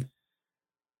comes in?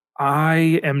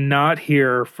 I am not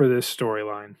here for this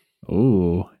storyline.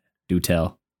 Ooh, do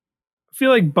tell. I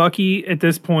feel like Bucky at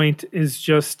this point is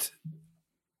just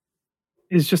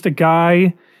a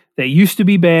guy that used to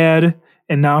be bad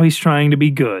and now he's trying to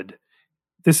be good.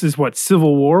 This is what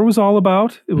Civil War was all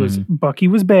about. It was Bucky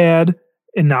was bad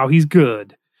and now he's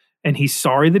good. And he's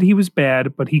sorry that he was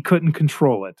bad, but he couldn't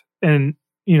control it. And,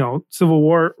 Civil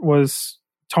War was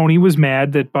Tony was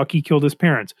mad that Bucky killed his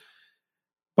parents.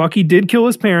 Bucky did kill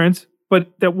his parents,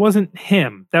 but that wasn't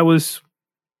him. That was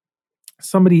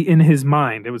somebody in his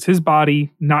mind. It was his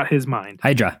body, not his mind.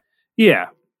 Hydra. Yeah.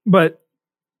 But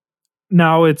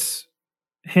now it's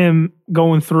him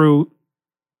going through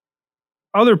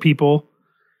other people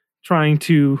trying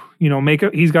to,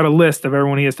 he's got a list of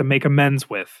everyone he has to make amends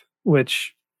with,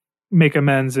 which make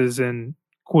amends is in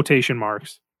quotation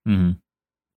marks. Mm-hmm.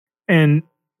 And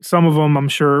some of them I'm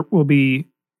sure will be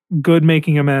good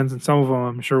making amends and some of them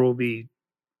I'm sure will be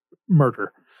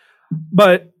murder.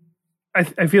 But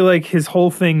I feel like his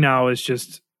whole thing now is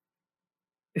just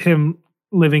him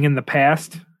living in the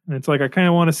past. And it's like, I kind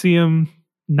of want to see him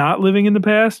not living in the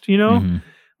past, Mm-hmm.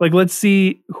 Like, let's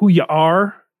see who you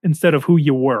are instead of who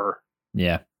you were.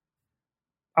 Yeah.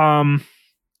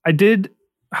 I did,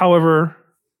 however,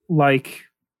 like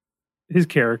his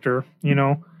character,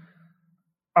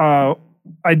 I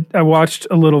watched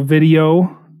a little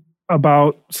video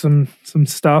about some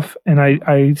stuff and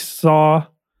I saw,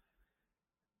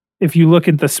 if you look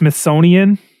at the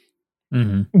Smithsonian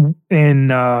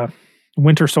in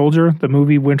Winter Soldier, the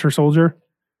movie Winter Soldier,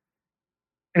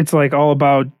 it's like all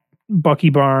about Bucky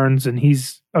Barnes and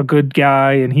he's a good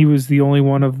guy and he was the only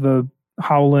one of the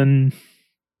Howling,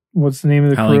 what's the name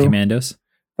of the Howling crew? Commandos.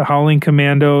 The Howling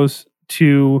Commandos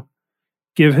to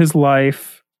give his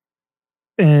life,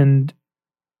 and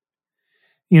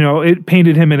it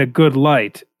painted him in a good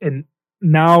light. And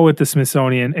now at the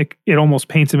Smithsonian, it almost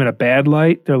paints him in a bad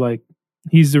light. They're like,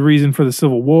 he's the reason for the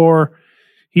Civil War.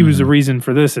 He was the reason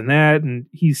for this and that, and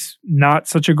he's not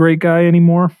such a great guy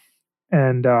anymore.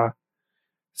 And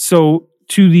so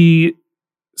to the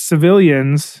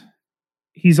civilians,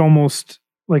 he's almost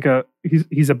like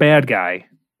he's a bad guy.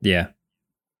 Yeah.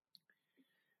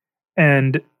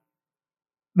 And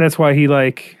that's why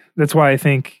I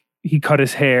think he cut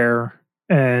his hair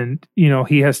and,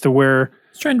 he has to wear.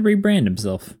 He's trying to rebrand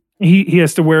himself. He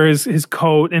has to wear his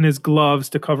coat and his gloves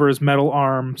to cover his metal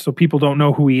arm so people don't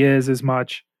know who he is as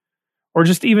much. Or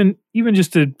just even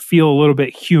just to feel a little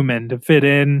bit human, to fit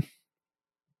in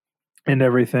and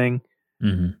everything.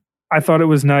 Mm-hmm. I thought it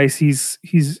was nice.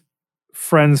 He's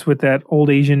friends with that old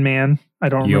Asian man. I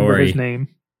don't remember his name.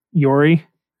 Yori.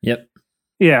 Yep.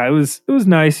 Yeah, it was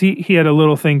nice. He had a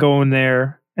little thing going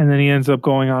there, and then he ends up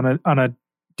going on a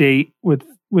date with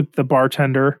the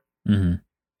bartender, mm-hmm.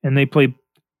 and they play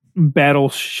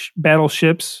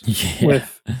battleships Yeah.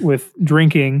 with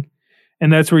drinking,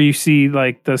 and that's where you see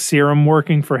like the serum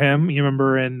working for him. You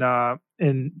remember in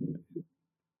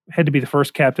had to be the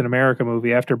first Captain America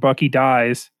movie after Bucky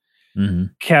dies.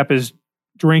 Mhm. Cap is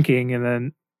drinking,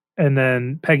 and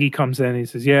then Peggy comes in and he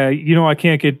says, yeah, I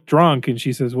can't get drunk. And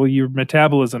she says, well, your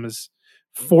metabolism is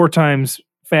 4 times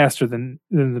faster than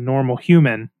the normal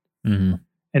human. Mhm.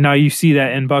 And now you see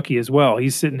that in Bucky as well.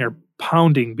 He's sitting there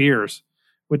pounding beers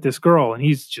with this girl, and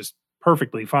he's just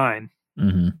perfectly fine.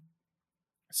 Mhm.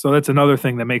 So that's another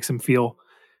thing that makes him feel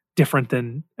different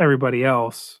than everybody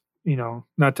else.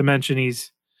 Not to mention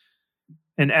he's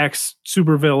an ex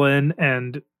supervillain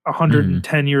and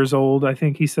 110 years old. I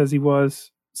think he says he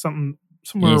was somewhere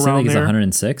Yeah, around like he's there,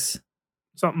 106.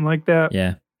 something like that.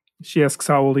 Yeah. She asks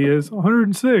how old he is.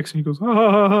 106, and he goes, ha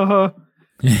ha ha ha ha.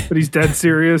 But he's dead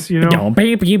serious, And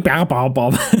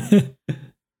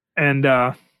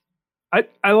I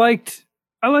liked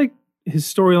his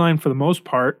storyline for the most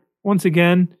part. Once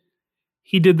again,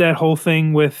 he did that whole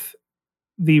thing with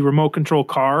the remote control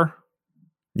car.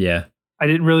 Yeah. I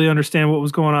didn't really understand what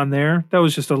was going on there. That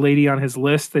was just a lady on his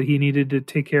list that he needed to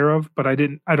take care of, but I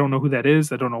don't know who that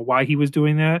is. I don't know why he was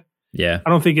doing that. Yeah. I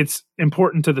don't think it's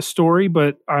important to the story,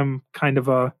 but I'm kind of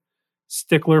a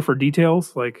stickler for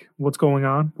details, like what's going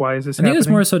on. Why is this happening? I think it's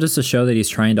more so just to show that he's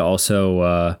trying to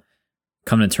also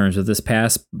come to terms with this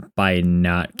past by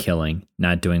not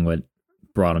doing what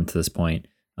brought him to this point.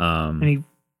 And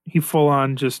he full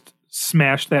on just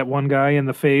smashed that one guy in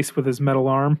the face with his metal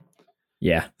arm.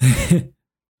 Yeah.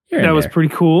 That was pretty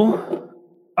cool.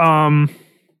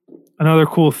 Another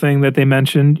cool thing that they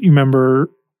mentioned, you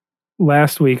remember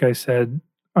last week I said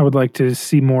I would like to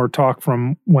see more talk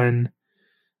from when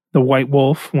the White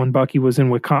Wolf, when Bucky was in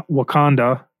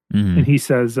Wakanda, and he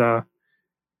says that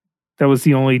was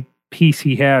the only peace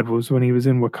he had was when he was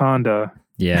in Wakanda.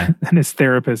 Yeah. And his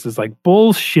therapist is like,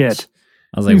 bullshit.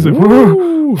 I was like, He's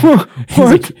whoa. He's what?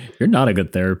 like, you're not a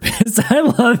good therapist. I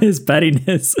love his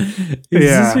pettiness. He's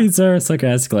just being so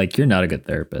sarcastic, like, you're not a good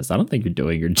therapist. I don't think you're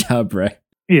doing your job right.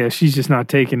 Yeah, she's just not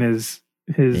taking his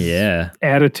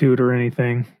attitude or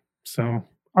anything. So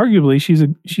arguably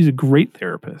she's a great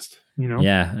therapist,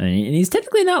 Yeah. And he's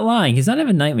technically not lying. He's not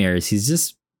having nightmares.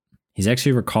 He's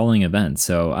actually recalling events.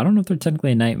 So I don't know if they're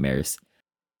technically nightmares.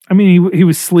 I mean, he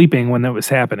was sleeping when that was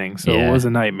happening, so it was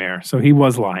a nightmare. So he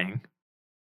was lying.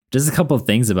 Just a couple of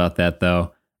things about that,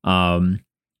 though.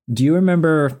 Do you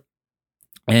remember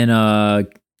in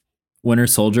Winter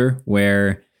Soldier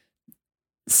where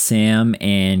Sam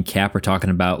and Cap are talking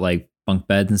about like bunk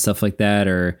beds and stuff like that,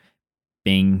 or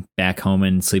being back home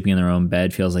and sleeping in their own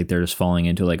bed feels like they're just falling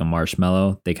into like a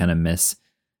marshmallow? They kind of miss.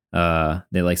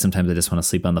 They like sometimes they just want to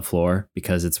sleep on the floor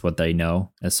because it's what they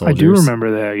know as soldiers. I do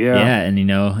remember that. Yeah. Yeah, and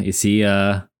you see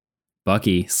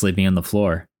Bucky sleeping on the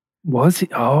floor. Was he?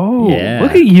 Oh, yeah.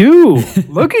 Look at you.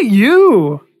 Look at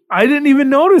you. I didn't even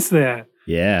notice that.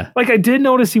 Yeah. Like I did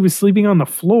notice he was sleeping on the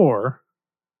floor,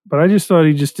 but I just thought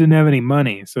he just didn't have any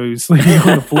money. So he was sleeping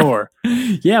on the floor.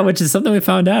 Yeah, which is something we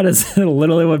found out is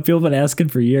literally what people have been asking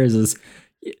for years is,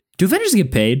 do Avengers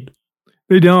get paid?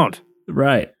 They don't.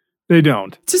 Right. They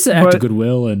don't. It's just an act of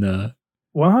goodwill. And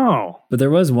wow. But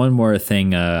there was one more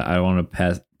thing I want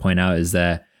to point out is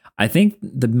that I think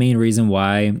the main reason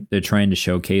why they're trying to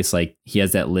showcase like he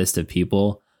has that list of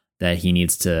people that he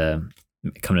needs to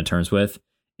come to terms with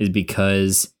is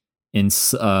because in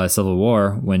Civil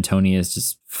War, when Tony is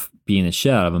just beating the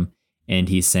shit out of him and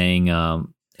he's saying,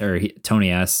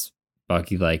 Tony asks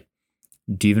Bucky, like,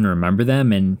 do you even remember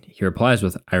them? And he replies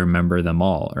with, I remember them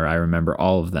all, or I remember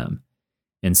all of them.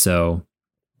 And so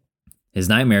his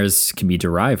nightmares can be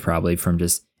derived probably from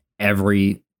just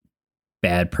every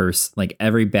bad person, like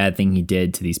every bad thing he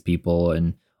did to these people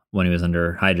and when he was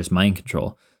under Hydra's mind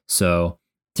control. So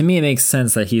to me, it makes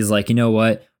sense that he's like, you know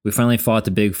what? We finally fought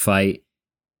the big fight.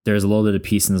 There's a little bit of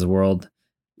peace in this world.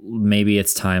 Maybe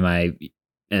it's time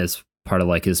as part of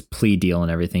like his plea deal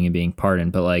and everything and being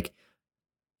pardoned, but like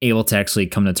able to actually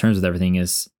come to terms with everything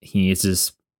is he needs to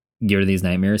just get rid of these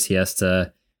nightmares. He has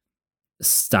to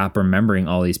stop remembering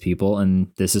all these people. And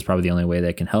this is probably the only way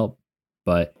that can help.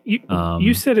 But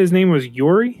you said his name was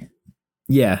Yori?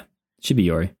 Yeah, should be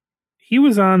Yori. He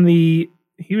was on the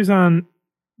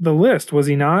list, was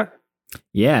he not?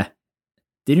 Yeah.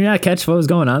 Did you not catch what was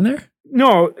going on there?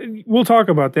 No, we'll talk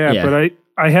about that, but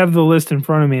I have the list in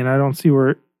front of me and I don't see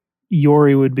where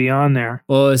Yori would be on there.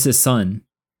 Well, it's his son.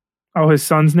 Oh, his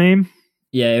son's name?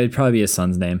 Yeah, it would probably be his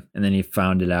son's name. And then he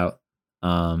found it out.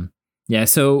 Yeah,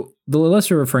 so the list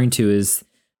we're referring to is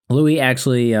Louis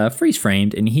actually freeze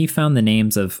framed and he found the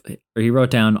names he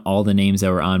wrote down all the names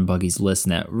that were on Bucky's list in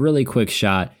that really quick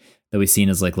shot that we've seen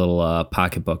as like little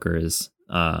pocketbook or his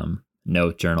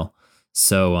note journal.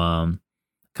 So a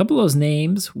couple of those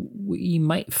names, we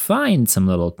might find some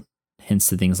little hints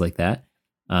to things like that.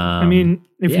 I mean,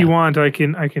 if you want, I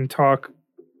can talk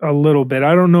a little bit.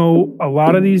 I don't know a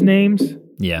lot of these names.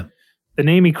 Yeah. The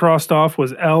name he crossed off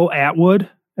was L. Atwood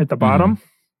at the bottom.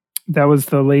 That was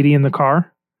the lady in the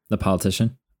car. The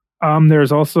politician.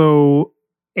 There's also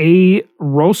A.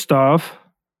 Rostov.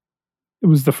 It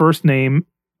was the first name.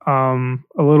 A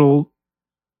little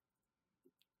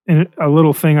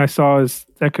thing I saw is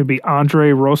that could be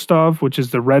Andrei Rostov, which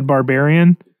is the Red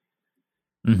Barbarian.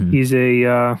 Mm-hmm. He's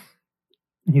a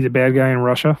bad guy in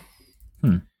Russia.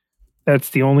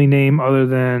 That's the only name other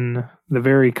than the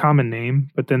very common name.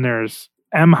 But then there's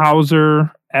M.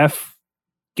 Hauser, F.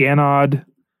 Ganod,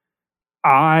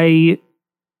 I.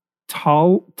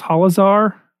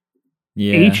 Talazar,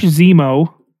 H.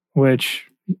 Zemo, which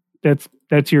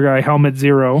that's your guy, Helmut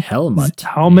Zero.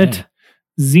 Helmut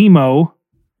Zemo.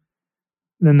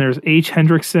 Then there's H.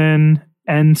 Hendrickson,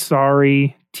 N.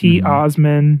 Sari, T.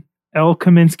 Osman, L.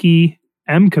 Kaminsky,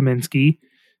 M. Kaminsky.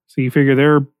 So you figure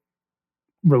they're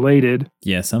related.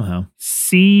 Yeah, somehow.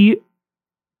 C.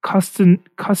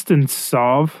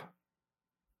 Kustensov,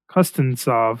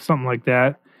 something like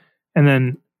that. And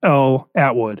then L.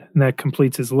 Atwood. And that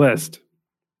completes his list.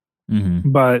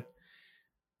 But,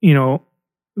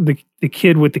 the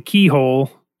kid with the keyhole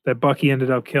that Bucky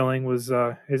ended up killing was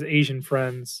his Asian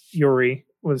friend's Yuri,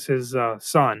 was his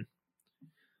son.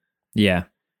 Yeah.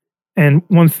 And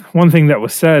one thing that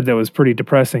was said that was pretty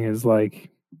depressing is like,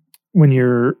 when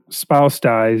your spouse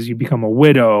dies, you become a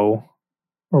widow,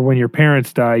 or when your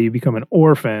parents die, you become an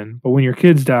orphan. But when your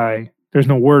kids die, there's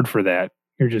no word for that.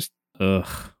 You're just, ugh.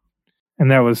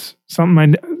 And that was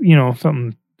something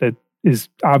something that is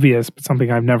obvious, but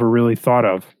something I've never really thought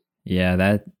of. Yeah,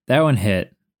 that one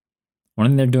hit. One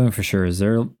thing they're doing for sure is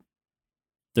they're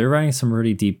writing some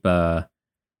really deep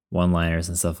one-liners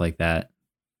and stuff like that.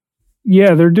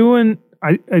 Yeah, they're doing.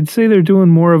 I'd say they're doing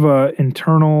more of a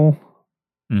internal.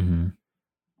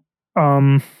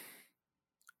 Like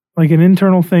an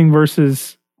internal thing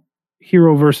versus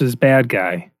hero versus bad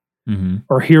guy,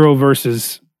 or hero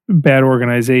versus bad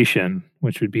organization,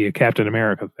 which would be a Captain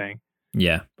America thing.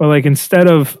 Yeah. But like, instead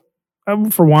of,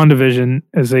 for WandaVision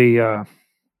as an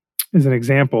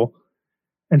example,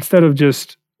 instead of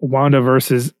just Wanda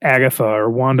versus Agatha or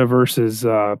Wanda versus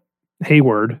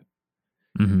Hayward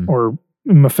or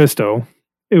Mephisto,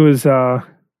 it was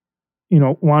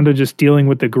Wanda just dealing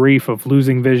with the grief of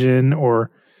losing Vision, or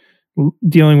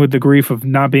dealing with the grief of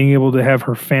not being able to have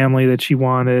her family that she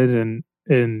wanted,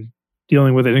 and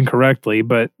dealing with it incorrectly,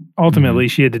 but ultimately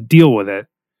she had to deal with it.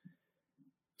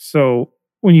 So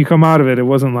when you come out of it, it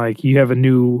wasn't like you have a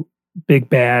new big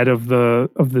bad of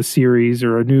the series,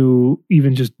 or a new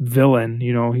even just villain.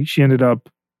 She ended up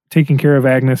taking care of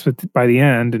Agnes by the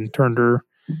end and turned her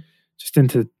just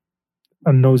into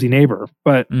a nosy neighbor.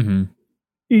 But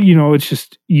it's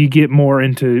just, you get more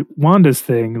into Wanda's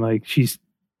thing. Like, she's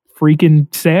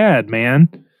freaking sad, man.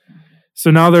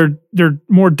 So now they're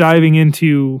more diving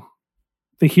into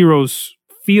the hero's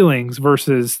feelings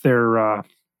versus their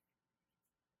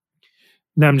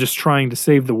them just trying to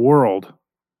save the world,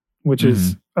 which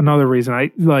is another reason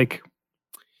I like,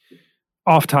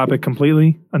 off topic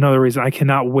completely. Another reason I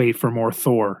cannot wait for more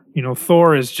Thor.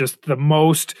 Thor is just the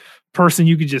most person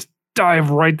you could just dive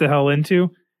right the hell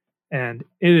into. And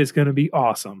it is going to be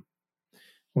awesome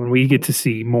when we get to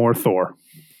see more Thor.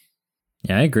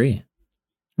 Yeah, I agree.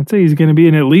 I'd say he's going to be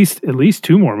in at least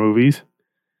 2 more movies,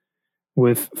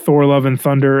 with Thor: Love and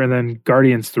Thunder and then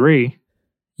Guardians 3.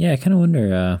 Yeah, I kind of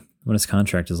wonder what his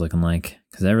contract is looking like,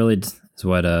 because that really is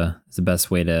what is the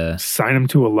best way to sign him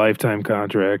to a lifetime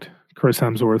contract. Chris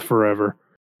Hemsworth forever.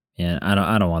 Yeah,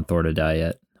 I don't want Thor to die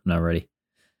yet. I'm not ready.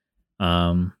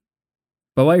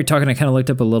 But while you're talking, I kind of looked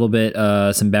up a little bit,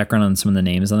 some background on some of the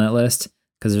names on that list,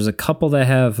 because there's a couple that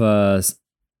have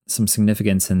some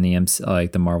significance in the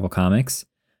the Marvel comics.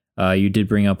 You did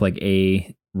bring up like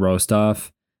A.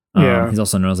 Rostov. He's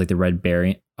also known as like the Red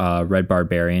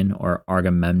Barbarian or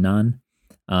Agamemnon.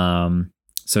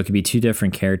 So it could be 2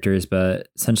 different characters, but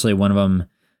essentially one of them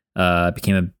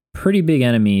became a pretty big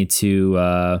enemy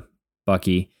to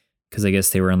Bucky, because I guess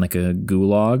they were in like a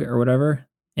gulag or whatever.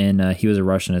 And he was a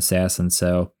Russian assassin,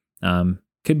 so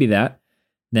could be that.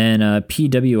 Then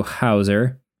P.W.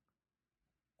 Hauser.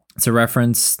 It's a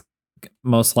reference,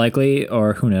 most likely,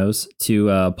 or who knows,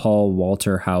 to Paul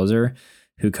Walter Hauser,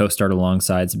 who co-starred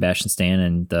alongside Sebastian Stan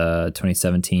in the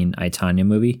 2017 I, Tonya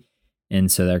movie. And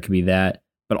so there could be that.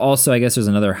 But also, I guess there's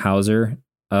another Hauser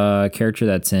character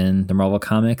that's in the Marvel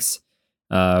Comics,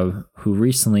 who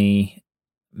recently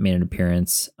made an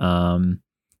appearance,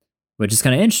 which is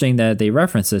kind of interesting that they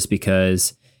reference this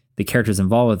because the characters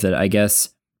involved with it, I guess.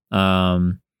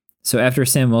 So after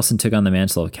Sam Wilson took on the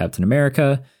mantle of Captain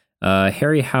America,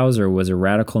 Harry Hauser was a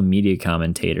radical media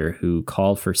commentator who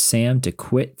called for Sam to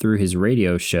quit through his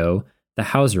radio show, The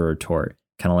Hauser Report,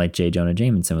 kind of like J. Jonah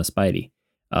Jameson with Spidey.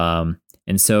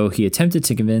 And so he attempted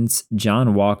to convince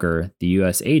John Walker, the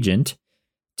U.S. agent,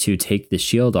 to take the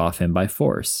shield off him by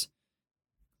force.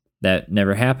 That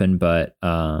never happened, but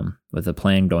with the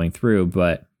plan going through.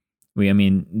 But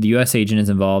the U.S. agent is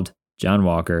involved, John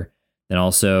Walker, then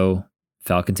also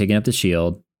Falcon taking up the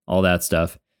shield, all that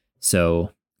stuff.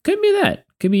 So could be that.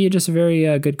 Could be just a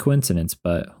very good coincidence,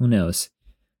 but who knows?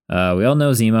 We all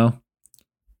know Zemo.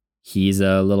 He's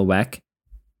a little whack.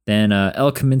 Then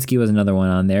El Kaminsky was another one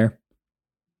on there.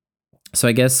 So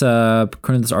I guess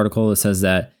according to this article, it says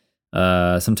that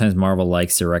sometimes Marvel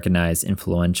likes to recognize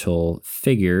influential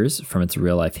figures from its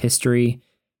real life history.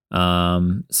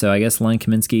 So I guess Len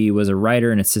Kaminsky was a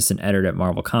writer and assistant editor at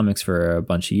Marvel Comics for a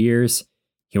bunch of years.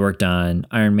 He worked on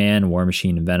Iron Man, War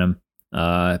Machine, and Venom.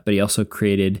 But he also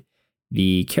created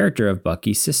the character of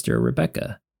Bucky's sister,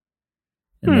 Rebecca.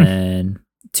 And then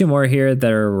two more here that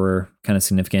were kind of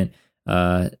significant.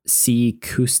 C.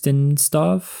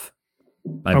 Kustenstov.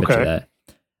 I butchered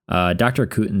that. Dr.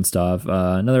 Kutenstov,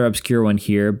 another obscure one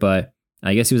here, but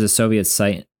I guess he was a Soviet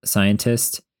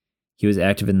scientist. He was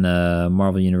active in the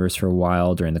Marvel Universe for a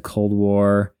while during the Cold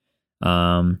War.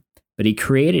 But he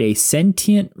created a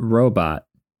sentient robot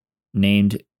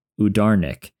named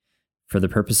Udarnik for the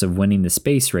purpose of winning the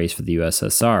space race for the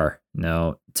USSR.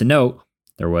 Now, to note,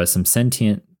 there was some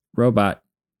sentient robot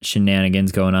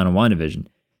shenanigans going on in WandaVision.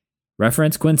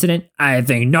 Reference coincident? I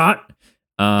think not.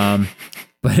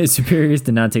 But his superiors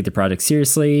did not take the project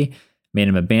seriously, made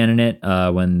him abandon it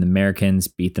when the Americans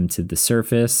beat them to the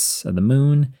surface of the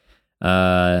moon.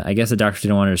 I guess the doctor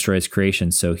didn't want to destroy his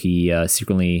creation, so he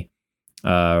secretly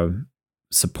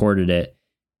supported it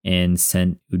and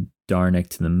sent Udarnik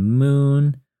to the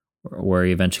moon, where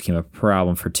he eventually became a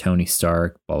problem for Tony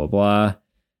Stark, blah, blah,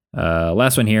 blah.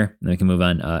 Last one here, then we can move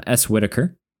on. S.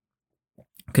 Whitaker.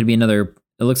 Could be another,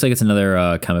 it looks like it's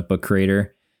another comic book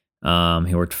creator.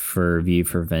 He worked for V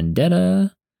for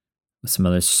Vendetta, with some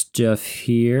other stuff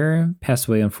here. Passed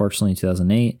away, unfortunately, in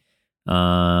 2008.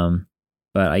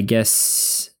 But I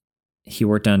guess he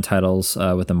worked on titles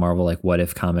with the Marvel, like What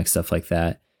If comics, stuff like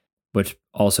that, which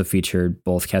also featured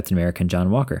both Captain America and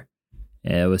John Walker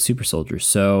with Super Soldiers.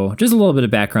 So just a little bit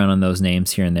of background on those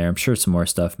names here and there. I'm sure some more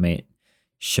stuff may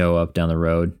show up down the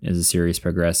road as the series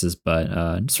progresses, but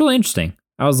it's really interesting.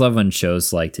 I always love when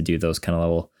shows like to do those kind of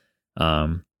little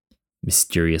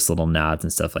mysterious little nods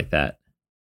and stuff like that.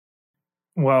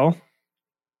 Well,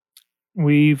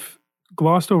 we've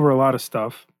glossed over a lot of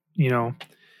stuff. You know,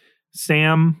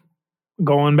 Sam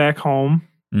going back home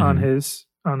on his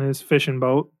fishing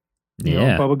boat. You know,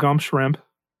 Bubba Gump shrimp.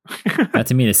 Got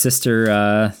to meet his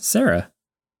sister, Sarah,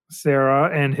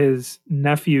 and his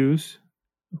nephews,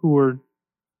 who were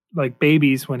like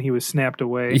babies when he was snapped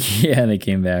away. Yeah, they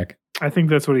came back. I think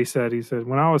that's what he said. He said,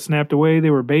 when I was snapped away,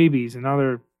 they were babies, and now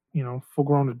they're, you know,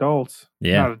 full-grown adults.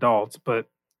 Yeah. Not adults, but...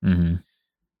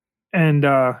 And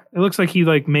it looks like he,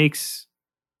 like, makes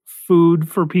food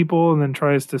for people and then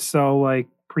tries to sell, like,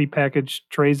 prepackaged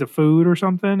trays of food or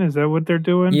something. Is that what they're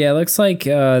doing? Yeah, it looks like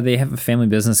they have a family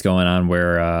business going on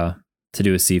where to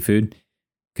do with seafood.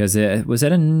 Because was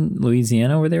that in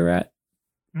Louisiana where they were at?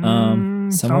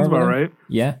 Sounds about right.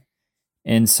 Yeah.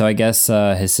 And so I guess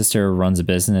his sister runs a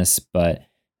business, but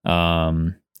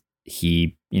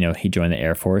he joined the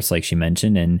Air Force, like she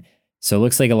mentioned. And so it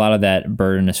looks like a lot of that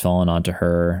burden is falling onto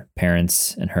her.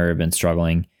 Parents and her have been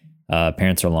struggling.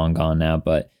 Parents are long gone now,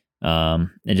 but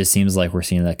it just seems like we're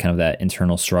seeing that kind of that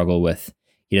internal struggle with,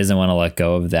 he doesn't want to let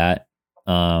go of that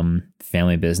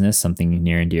family business, something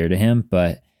near and dear to him.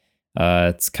 But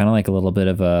it's kind of like a little bit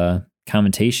of a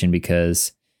commentation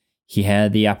because he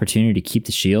had the opportunity to keep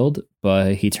the shield,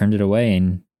 but he turned it away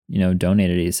and,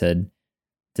 donated it. He said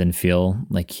didn't feel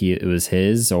like it was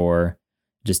his or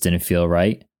just didn't feel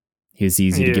right. He was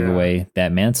easy to give away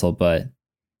that mantle, but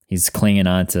he's clinging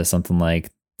on to something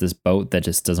like this boat that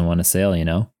just doesn't want to sail,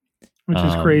 Which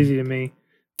is crazy to me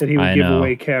that he would give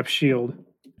away Cap's shield.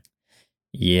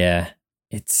 Yeah,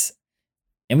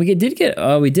 and we did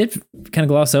kind of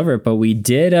gloss over it, but we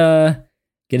did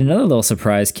get another little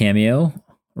surprise cameo.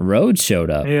 Rhodes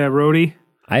showed up. Yeah, Rhodey.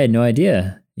 I had no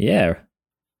idea. Yeah.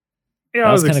 Yeah,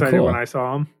 I was excited when I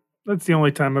saw him. That's the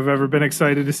only time I've ever been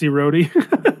excited to see Rhodey.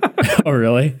 Oh,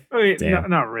 really? I mean,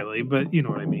 not really, but you know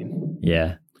what I mean.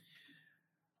 Yeah.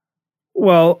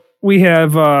 Well, we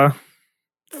have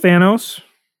Thanos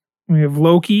We have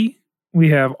Loki. We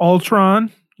have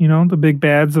Ultron, the big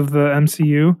bads of the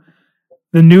MCU.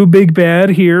 The new big bad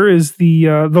here is the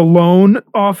lone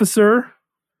officer,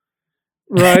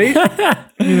 right?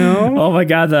 Oh my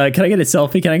God! Can I get a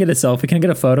selfie? Can I get a selfie? Can I get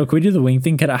a photo? Can we do the wing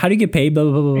thing? How do you get paid? Blah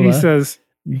blah blah blah. He says,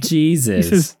 Jesus.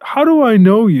 He says, how do I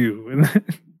know you?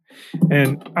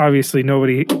 And obviously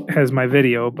nobody has my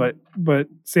video, but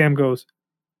Sam goes,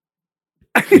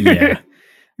 yeah.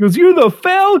 He goes, you're the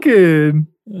Falcon.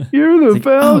 You're the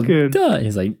Falcon. Oh,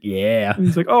 he's like, yeah. And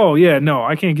he's like, oh yeah, no,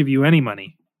 I can't give you any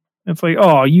money. It's like,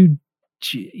 oh, you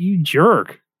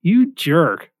jerk. You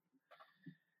jerk.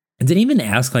 And didn't even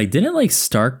ask, didn't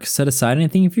Stark set aside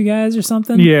anything for you guys or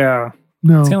something? Yeah.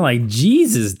 No. It's kind of like,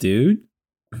 Jesus, dude.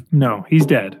 No, he's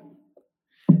dead.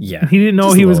 Yeah. He didn't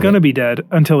know he was going to be dead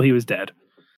until he was dead.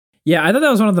 Yeah, I thought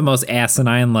that was one of the most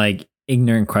asinine,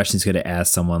 ignorant questions you could have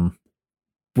asked someone,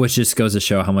 which just goes to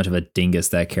show how much of a dingus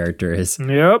that character is.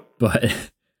 Yep.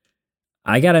 But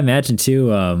I got to imagine,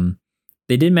 too,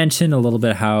 they did mention a little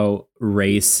bit how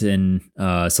race and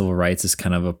civil rights is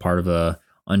kind of a part of a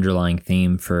underlying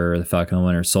theme for the Falcon and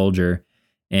Winter Soldier.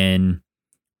 And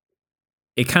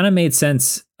it kind of made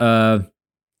sense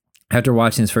after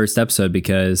watching this first episode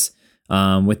because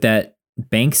with that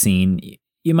bank scene,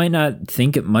 you might not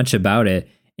think much about it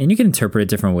and you can interpret it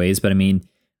different ways. But I mean,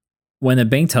 when the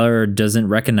bank teller doesn't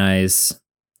recognize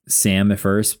Sam at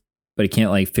first, but he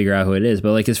can't figure out who it is.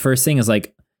 But his first thing is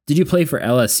did you play for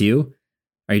LSU?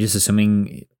 Are you just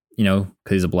assuming, because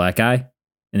he's a black guy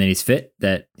and then he's fit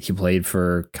that he played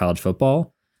for college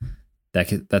football?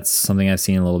 That's something I've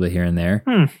seen a little bit here and there.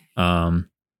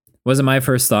 Wasn't my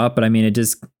first thought, but I mean,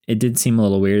 it did seem a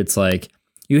little weird. It's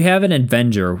you have an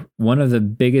Avenger, one of the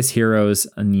biggest heroes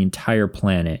on the entire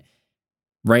planet,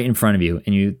 right in front of you,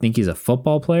 and you think he's a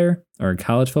football player or a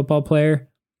college football player.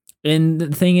 And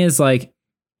the thing is, later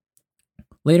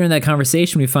in that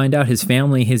conversation, we find out his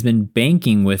family has been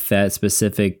banking with that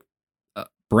specific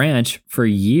branch for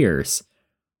years.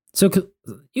 So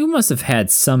you must have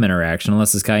had some interaction,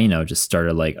 unless this guy, just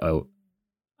started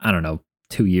I don't know,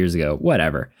 2 years ago,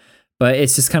 whatever. But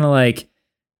it's just kind of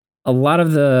a lot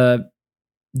of the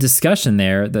discussion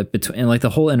there that between the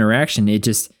whole interaction, it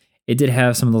did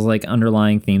have some of those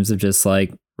underlying themes of just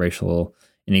racial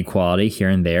inequality here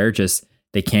and there. Just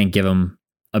they can't give him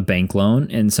a bank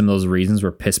loan, and some of those reasons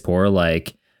were piss poor.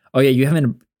 Oh yeah, you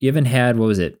haven't had, what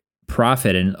was it,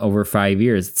 profit in over 5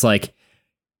 years. It's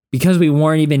because we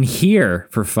weren't even here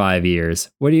for 5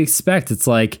 years. What do you expect? It's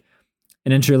an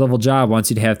entry level job wants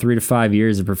you to have 3 to 5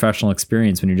 years of professional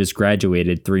experience when you just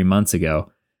graduated 3 months ago.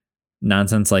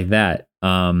 Nonsense like that.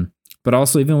 But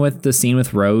also even with the scene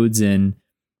with Rhodes and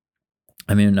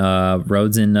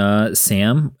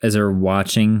Sam as they're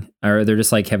watching, or they're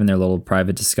just having their little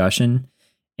private discussion.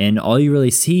 And all you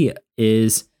really see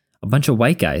is a bunch of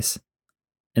white guys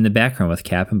in the background with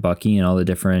Cap and Bucky and all the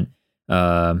different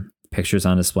pictures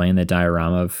on display in the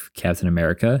diorama of Captain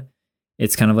America.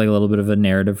 It's kind of a little bit of a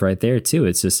narrative right there, too.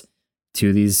 It's just two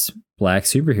of these black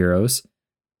superheroes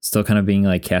still kind of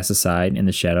being cast aside in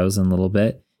the shadows a little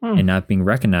bit and not being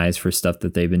recognized for stuff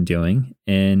that they've been doing.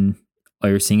 And all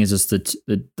you're seeing is just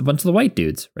the bunch of the white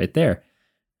dudes right there.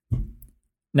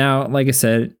 Now, like I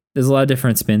said, there's a lot of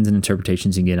different spins and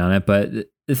interpretations you can get on it, but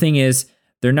the thing is,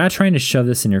 they're not trying to shove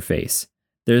this in your face.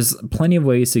 There's plenty of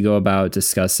ways to go about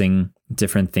discussing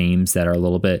different themes that are a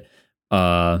little bit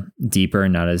deeper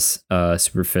and not as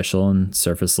superficial and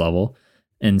surface level.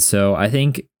 And so I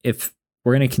think if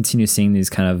we're going to continue seeing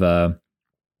these kind of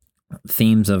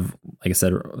themes of, like I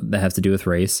said, that have to do with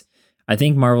race, I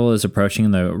think Marvel is approaching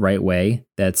in the right way.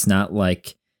 That's not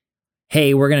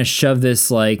hey, we're going to shove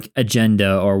this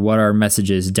agenda or what our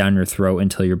message is down your throat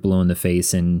until you're blue in the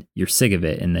face and you're sick of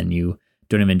it and then you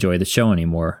don't even enjoy the show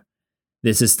anymore.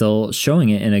 This is still showing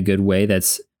it in a good way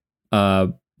that's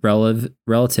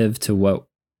relative to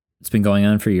what's been going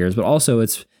on for years, but also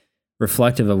it's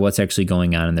reflective of what's actually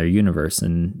going on in their universe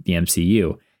in the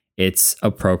MCU. It's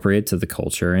appropriate to the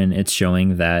culture, and it's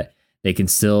showing that they can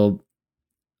still,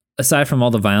 aside from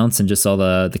all the violence and just all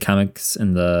the comics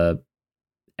and the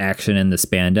action and the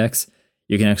spandex,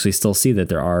 you can actually still see that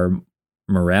there are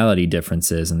morality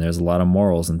differences and there's a lot of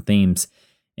morals and themes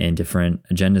and different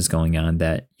agendas going on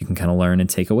that you can kind of learn and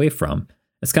take away from.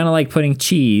 It's kind of like putting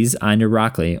cheese on your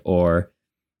broccoli, or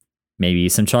maybe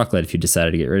some chocolate if you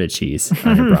decided to get rid of cheese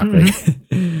on your broccoli.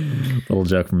 Little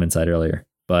joke from inside earlier.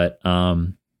 But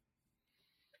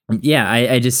yeah,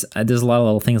 I just, there's a lot of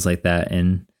little things like that.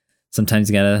 And sometimes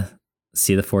you got to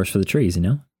see the forest for the trees, you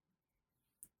know?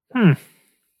 But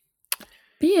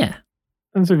yeah.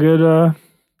 That's a good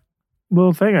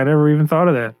little thing. I never even thought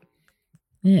of that.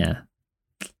 Yeah.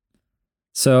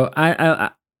 So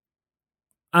I'm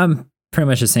pretty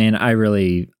much just saying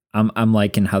I'm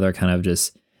liking how they're kind of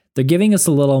just they're giving us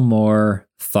a little more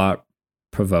thought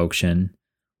provocation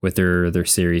with their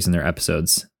series and their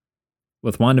episodes.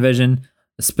 With WandaVision,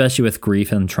 especially with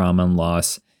grief and trauma and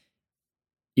loss,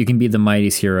 you can be the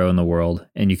mightiest hero in the world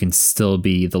and you can still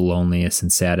be the loneliest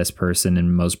and saddest person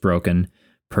and most broken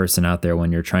person out there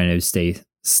when you're trying to stay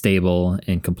stable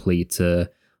and complete to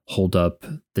hold up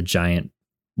the giant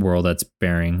world that's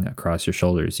bearing across your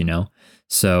shoulders, you know?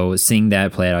 So seeing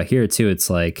that play out here too, it's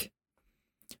like,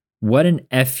 what an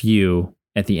FU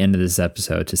at the end of this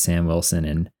episode to Sam Wilson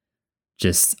and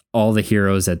just all the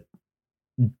heroes that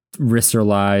risk their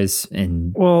lives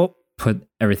and put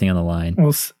everything on the line.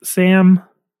 Well, Sam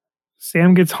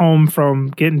gets home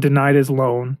from getting denied his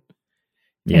loan,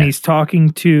 and he's talking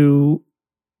to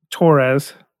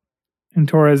Torres. And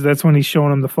Torres, that's when he's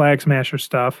showing him the Flag Smasher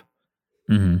stuff.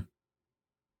 Mm-hmm.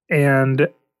 And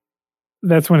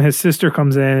that's when his sister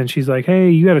comes in and she's like, hey,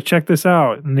 you got to check this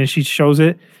out. And then she shows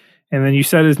it. And then you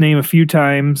said his name a few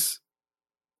times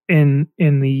in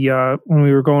the when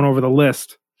we were going over the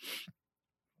list.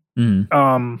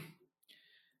 Mm.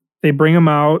 They bring him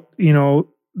out. You know,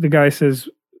 the guy says,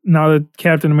 now that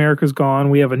Captain America's gone,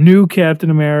 we have a new Captain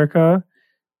America.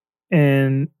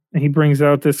 And he brings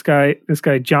out this guy,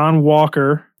 John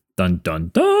Walker. Dun,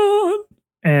 dun, dun.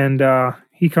 And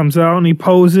he comes out and he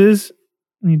poses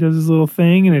and he does his little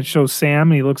thing and it shows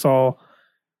Sam and he looks all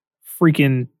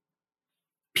freaking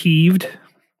peeved.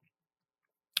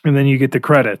 And then you get the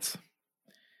credits.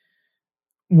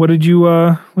 What did you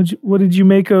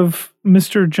make of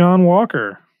Mr. John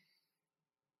Walker?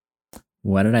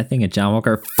 What did I think of John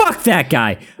Walker? Fuck that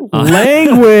guy.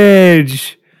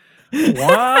 Language.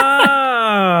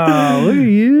 Wow. Look at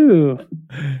you.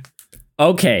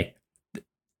 Okay.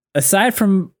 Aside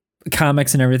from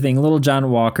comics and everything, little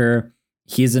John Walker,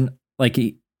 he's in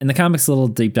the comics, a little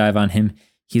deep dive on him.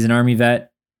 He's an army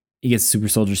vet. He gets super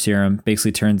soldier serum,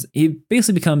 he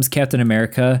basically becomes Captain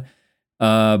America,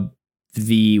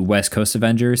 the West Coast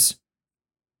Avengers.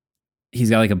 He's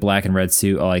got like a black and red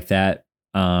suit, all like that.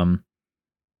 I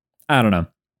don't know.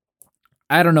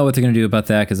 I don't know what they're going to do about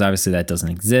that because obviously that doesn't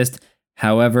exist.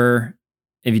 However,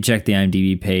 if you check the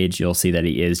IMDb page, you'll see that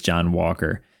he is John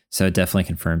Walker. So it definitely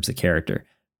confirms the character.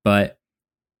 But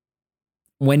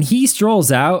when he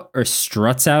strolls out or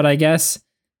struts out, I guess,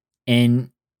 and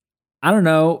I don't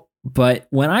know, but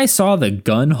when I saw the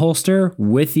gun holster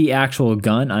with the actual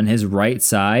gun on his right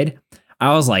side,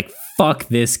 I was like, fuck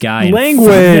this guy. Language.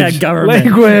 Fuck that government.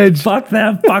 Language. Fuck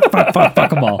them. Fuck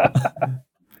them all.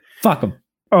 Fuck them.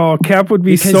 Oh, Cap would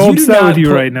be Because so you do upset not with you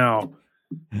put- right now.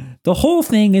 The whole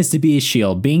thing is to be a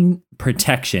shield, being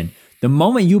protection. The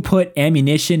moment you put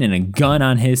ammunition and a gun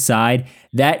on his side,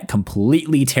 that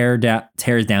completely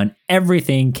tears down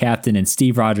everything Captain and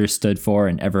Steve Rogers stood for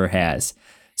and ever has.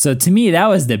 So to me, that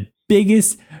was the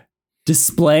biggest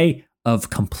display of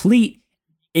complete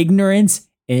ignorance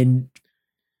and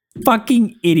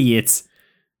fucking idiots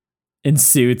in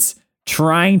suits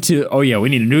trying to, oh yeah, we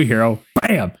need a new hero.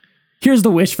 Bam! Here's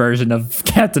the Wish version of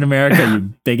Captain America,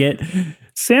 you bigot.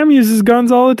 Sam uses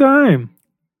guns all the time.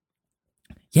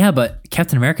 Yeah, but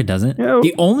Captain America doesn't. Yeah,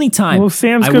 The only time. Well,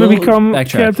 Sam's I going to will become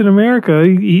backtrack. Captain America.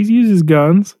 He uses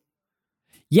guns.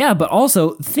 Yeah, but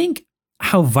also think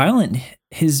how violent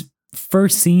his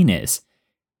first scene is.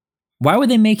 Why would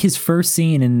they make his first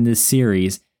scene in this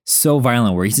series so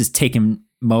violent where he's just taking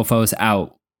mofos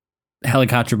out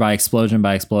helicopter by explosion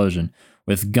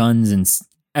with guns and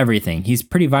everything? He's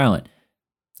pretty violent.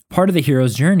 Part of the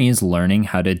hero's journey is learning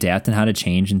how to adapt and how to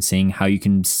change and seeing how you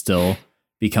can still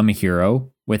become a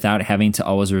hero without having to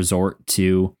always resort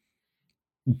to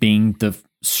being the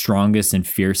strongest and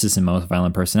fiercest and most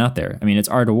violent person out there. I mean, it's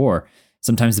art of war.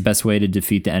 Sometimes the best way to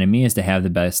defeat the enemy is to have the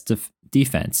best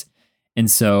defense.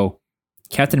 And so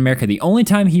Captain America, the only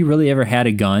time he really ever had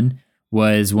a gun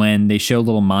was when they showed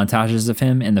little montages of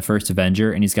him in the first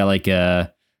Avenger, and he's got like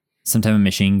some type of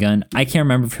machine gun. I can't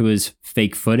remember if it was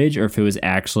fake footage or if it was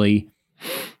actually,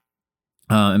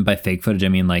 and by fake footage, I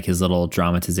mean like his little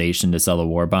dramatization to sell the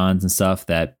war bonds and stuff,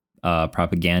 that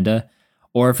propaganda,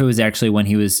 or if it was actually when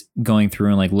he was going through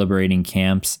and like liberating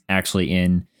camps, actually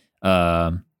in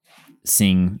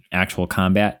seeing actual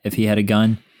combat, if he had a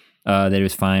gun that he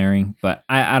was firing. But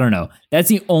I don't know. That's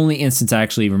the only instance I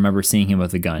actually remember seeing him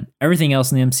with a gun. Everything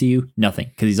else in the MCU, nothing.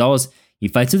 Because he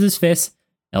fights with his fists,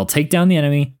 he'll take down the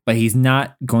enemy, but he's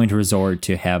not going to resort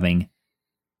to having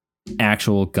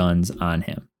actual guns on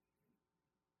him.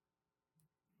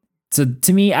 So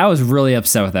to me, I was really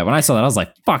upset with that. When I saw that, I was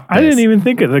like, fuck this. I didn't even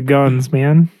think of the guns,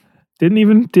 man. Didn't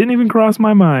even cross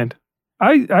my mind.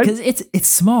 Because it's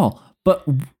small. but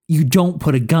you don't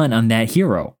put a gun on that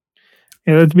hero.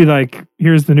 Yeah, that'd be like,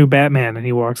 here's the new Batman, and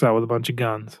he walks out with a bunch of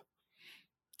guns.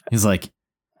 He's like,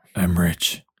 I'm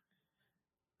rich.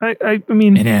 I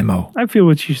mean, and ammo. I feel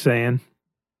what you're saying.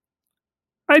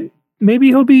 Maybe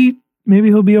he'll be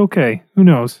okay. Who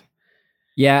knows?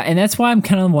 Yeah, and that's why I'm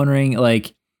kind of wondering,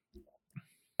 like,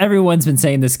 everyone's been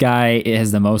saying this guy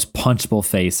has the most punchable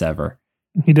face ever.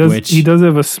 He does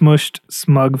have a smushed,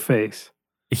 smug face.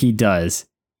 He does.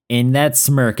 And that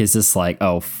smirk is just like,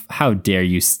 oh, how dare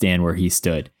you stand where he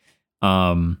stood.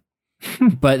 But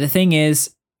the thing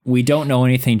is, we don't know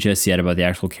anything just yet about the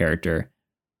actual character.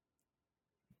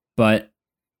 But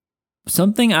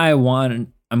something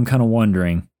I'm kind of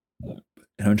wondering, and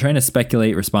I'm trying to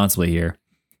speculate responsibly here.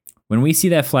 When we see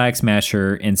that Flag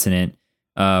Smasher incident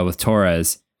with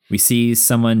Torres, we see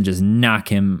someone just knock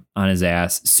him on his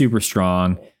ass, super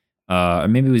strong. Or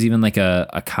maybe it was even like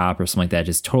a cop or something like that,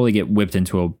 just totally get whipped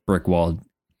into a brick wall,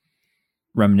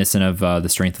 reminiscent of the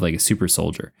strength of like a super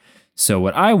soldier. So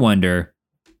what I wonder,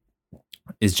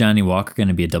 is Johnny Walker going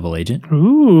to be a double agent?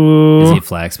 Ooh. Is he a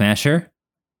Flag Smasher?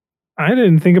 I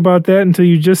didn't think about that until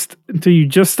you just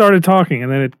started talking,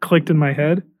 and then it clicked in my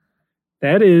head.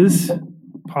 That is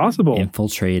possible.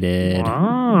 Infiltrated.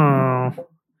 Wow.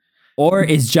 Or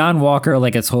is John Walker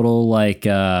like a total like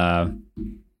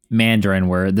Mandarin,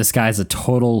 where this guy's a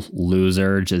total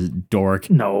loser, just dork?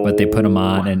 No. But they put him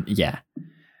on, and yeah,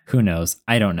 who knows?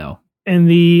 I don't know. In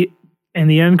the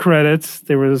end credits,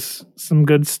 there was some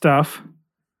good stuff.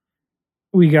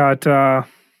 We got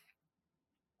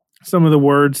some of the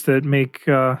words that make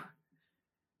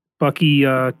Bucky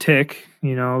tick,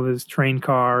 you know, his train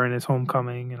car and his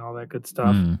homecoming and all that good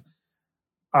stuff.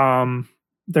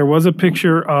 There was a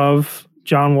picture of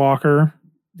John Walker,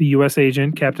 the U.S.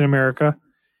 agent, Captain America,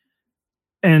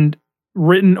 and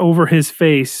written over his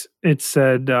face, it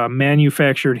said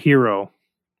manufactured hero.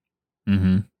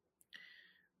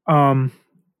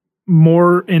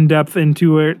 More in depth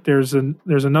into it, there's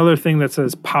another thing that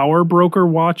says Power Broker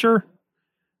Watcher,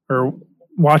 or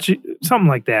watch it, something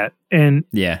like that. And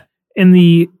yeah, in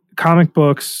the comic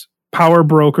books, Power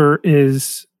Broker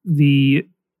is the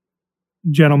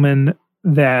gentleman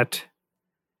that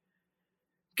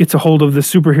gets a hold of the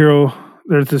superhero.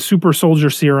 There's the super soldier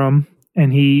serum,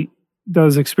 and he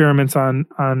does experiments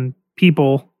on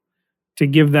people to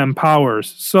give them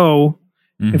powers. So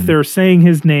if they're saying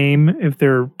his name, if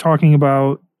they're talking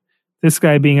about this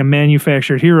guy being a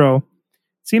manufactured hero, it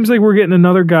seems like we're getting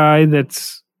another guy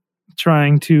that's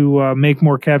trying to make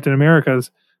more Captain Americas,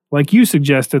 like you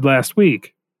suggested last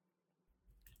week.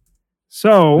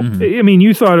 So, I mean,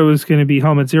 you thought it was going to be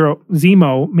Helmut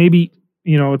Zemo. Maybe,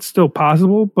 you know, it's still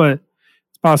possible, but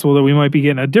it's possible that we might be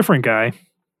getting a different guy.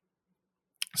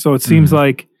 So it seems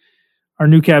like our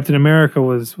new Captain America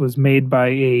was made by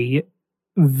a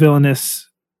villainous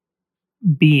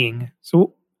being.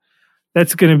 So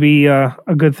that's going to be a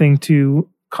good thing to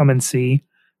come and see.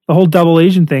 The whole double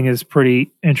agent thing is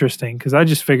pretty interesting, because I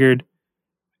just figured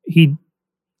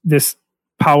this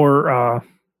Power,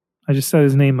 I just said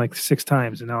his name like 6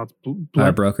 times, and now it's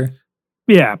Power Broker.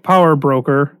 Yeah, Power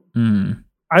Broker.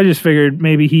 I just figured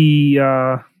maybe he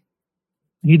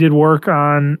did work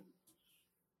on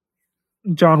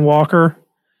John Walker,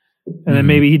 and then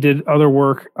maybe he did other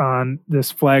work on this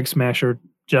Flag Smasher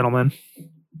gentleman.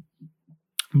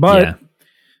 But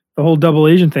the whole double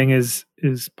agent thing is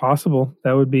possible.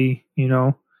 That would be, you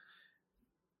know,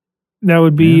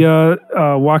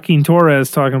 Joaquin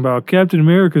Torres talking about Captain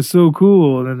America's so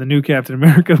cool, and then the new Captain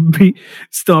America be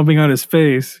stomping on his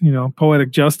face. You know,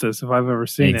 poetic justice if I've ever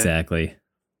seen it. Exactly.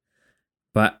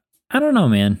 But I don't know,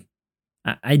 man.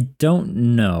 I don't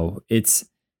know.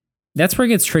 That's where it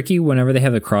gets tricky whenever they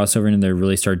have the crossover and they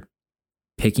really start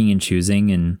picking and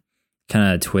choosing and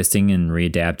kind of twisting and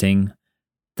readapting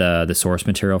the source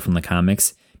material from the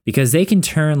comics, because they can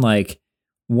turn like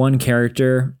one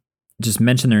character, just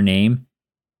mention their name,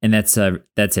 and that's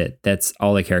it. That's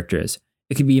all the character is.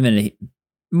 It could be even a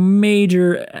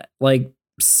major like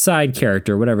side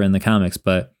character, whatever, in the comics,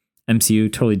 but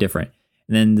MCU totally different.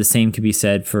 And then the same could be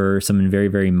said for someone very,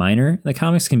 very minor. The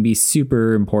comics can be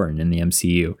super important in the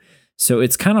MCU. So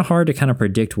it's kind of hard to kind of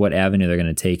predict what avenue they're going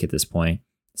to take at this point,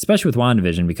 especially with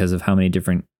WandaVision, because of how many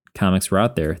different comics were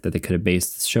out there that they could have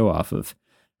based the show off of.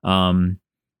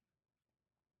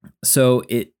 So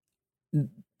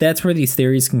that's where these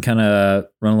theories can kind of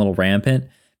run a little rampant,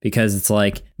 because it's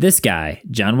like, this guy,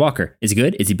 John Walker, is he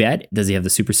good? Is he bad? Does he have the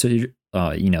super,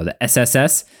 the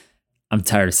SSS? I'm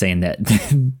tired of saying that.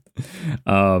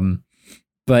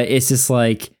 But it's just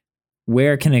like,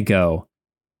 where can it go?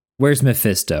 Where's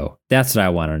Mephisto? That's what I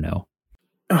want to know.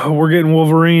 Oh, we're getting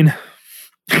Wolverine.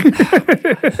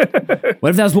 What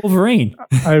if that's Wolverine?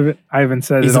 I haven't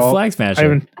said He's it a all. flag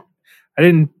smasher. I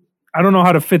don't know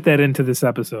how to fit that into this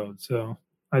episode, so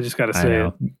I just got to say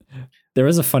it. There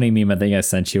was a funny meme I think I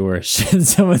sent you where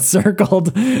someone circled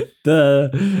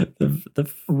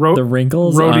the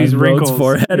wrinkles Rhodey's on wrinkles. Rhodes'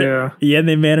 forehead. Yeah, and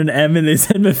they made an M and they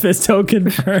said Mephisto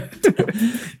confirmed.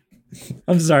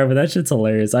 I'm sorry, but that shit's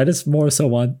hilarious. I just more so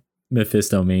want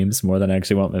Mephisto memes more than I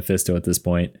actually want Mephisto at this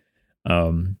point.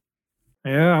 Yeah,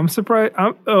 I'm surprised.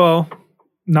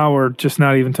 Now we're just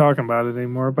not even talking about it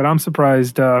anymore, but I'm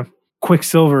surprised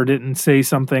Quicksilver didn't say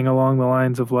something along the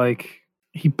lines of like,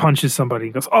 he punches somebody,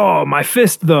 he goes, "Oh, my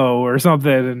fist though," or something,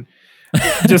 and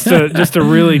just to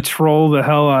really troll the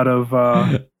hell out of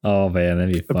oh man,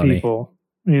 that'd be funny. People.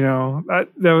 You know,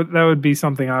 that would be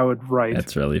something I would write.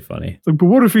 That's really funny. Like, but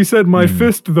what if he said my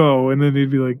fist though? And then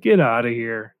he'd be like, "Get out of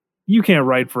here. You can't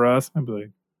write for us." I'd be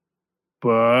like,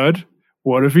 "But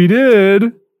what if he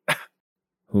did?"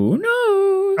 Who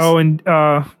knows? Oh, and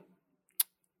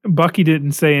Bucky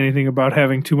didn't say anything about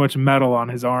having too much metal on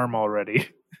his arm already.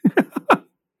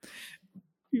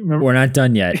 We're not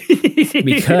done yet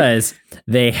because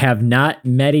they have not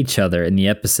met each other in the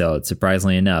episode,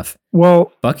 surprisingly enough.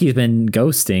 Well, Bucky's been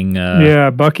ghosting. Yeah,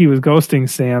 Bucky was ghosting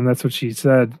Sam. That's what she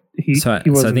said. So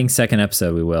I think second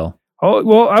episode we will. Oh,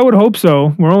 well, I would hope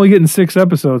so. We're only getting 6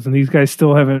 episodes and these guys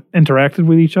still haven't interacted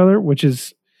with each other, which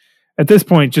is, at this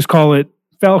point, just call it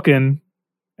Falcon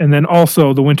and then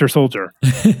also the Winter Soldier.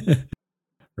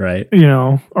 Right. You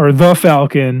know, or the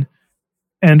Falcon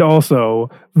and also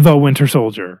the Winter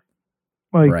Soldier.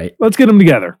 Like, right. Let's get them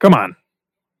together. Come on.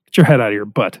 Get your head out of your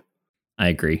butt. I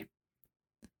agree.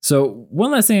 So one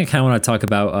last thing I kind of want to talk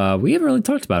about. We haven't really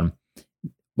talked about them.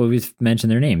 Well, we've mentioned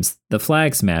their names. The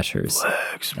Flag Smashers.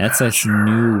 That's a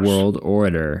New World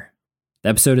Order. The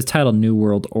episode is titled New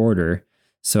World Order.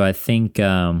 So I think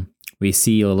we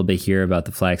see a little bit here about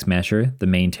the Flag Smasher, the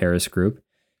main terrorist group.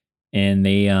 And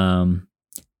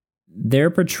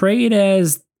they're portrayed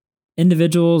as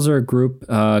individuals or a group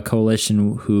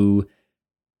coalition who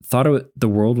thought the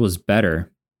world was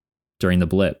better during the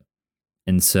blip.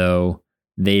 And so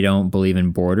they don't believe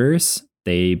in borders.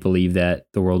 They believe that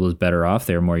the world was better off.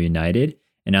 They're more united.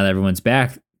 And now that everyone's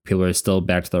back, people are still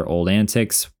back to their old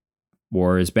antics.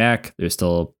 War is back. There's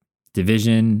still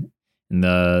division in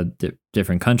the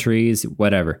different countries,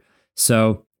 whatever.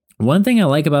 So one thing I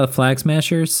like about the Flag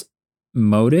Smashers'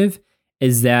 motive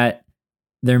is that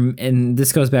and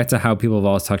this goes back to how people have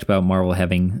always talked about Marvel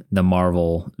having the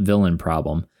Marvel villain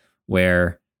problem,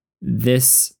 where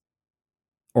this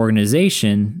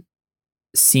organization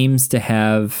seems to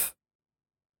have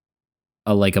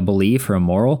a belief or a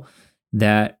moral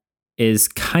that is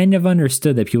kind of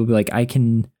understood, that people be like, I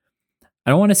don't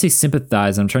want to say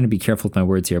sympathize. I'm trying to be careful with my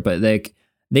words here, but like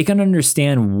they can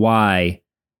understand why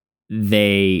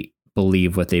they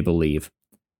believe what they believe.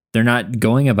 They're not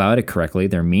going about it correctly.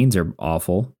 Their means are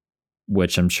awful,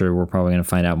 which I'm sure we're probably going to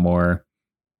find out more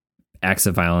acts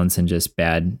of violence and just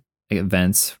bad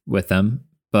events with them.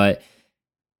 But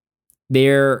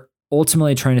they're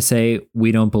ultimately trying to say,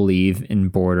 we don't believe in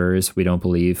borders. We don't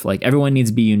believe, like, everyone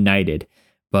needs to be united.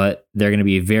 But they're going to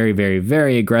be very, very,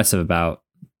 very aggressive about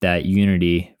that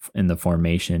unity in the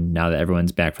formation now that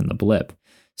everyone's back from the blip.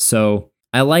 So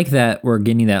I like that we're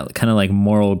getting that kind of like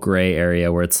moral gray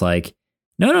area where it's like,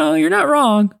 no, you're not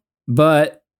wrong,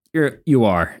 but you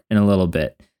are in a little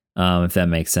bit, if that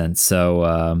makes sense.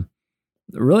 So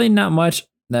really not much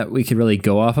that we could really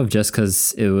go off of, just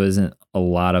because it wasn't a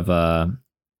lot of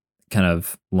kind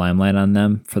of limelight on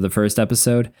them for the first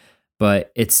episode,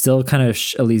 but it's still kind of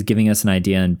at least giving us an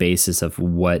idea and basis of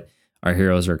what our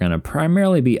heroes are going to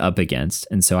primarily be up against.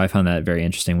 And so I found that very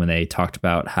interesting when they talked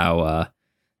about how,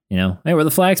 hey, we're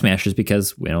the Flag Smashers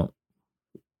because we don't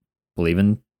believe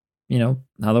in,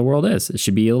 how the world is. It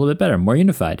should be a little bit better, more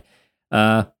unified.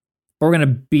 But we're going to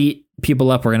beat people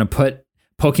up. We're going to put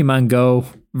Pokemon Go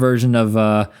version of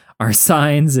our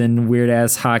signs and weird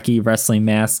ass hockey wrestling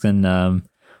masks, and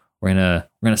we're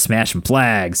gonna smash some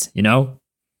flags,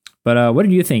 But what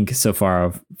did you think so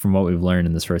far from what we've learned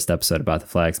in this first episode about the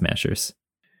Flag Smashers?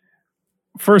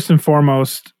 First and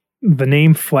foremost, the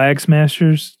name Flag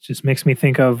Smashers just makes me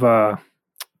think of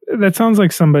that sounds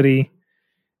like somebody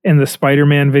in the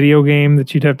Spider-Man video game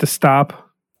that you'd have to stop.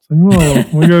 It's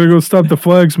like, we gotta go stop the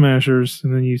Flag Smashers,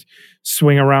 and then you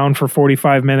swing around for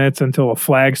 45 minutes until a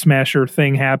Flag Smasher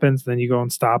thing happens. Then you go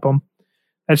and stop them.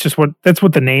 That's what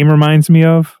the name reminds me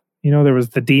of. There was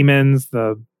the demons,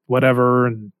 the whatever,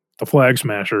 and the Flag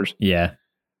Smashers. Yeah.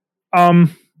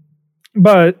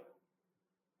 But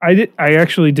I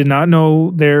actually did not know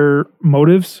their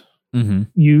motives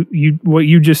Mm-hmm. What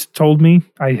you just told me,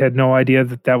 I had no idea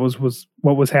that was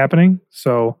what was happening.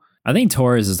 So I think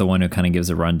Torres is the one who kind of gives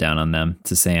a rundown on them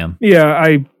to Sam. Yeah,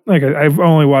 I've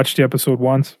only watched the episode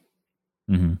once.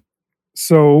 Mm-hmm.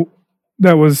 So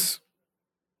that was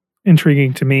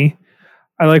intriguing to me.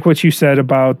 I like what you said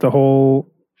about the whole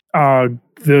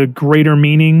the greater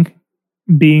meaning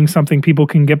being something people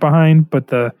can get behind, but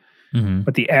the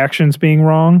actions being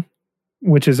wrong,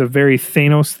 which is a very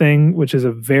Thanos thing, which is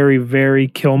a very, very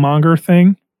Killmonger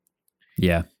thing.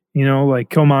 Yeah. You know, like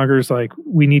Killmonger's like,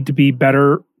 we need to be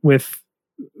better with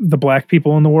the black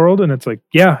people in the world. And it's like,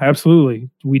 yeah, absolutely.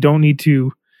 We don't need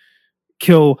to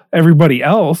kill everybody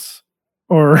else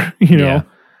or,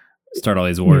 start all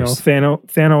these wars.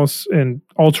 Thanos and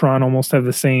Ultron almost have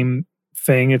the same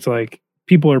thing. It's like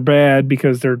people are bad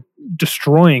because they're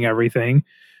destroying everything,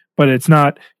 but it's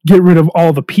not get rid of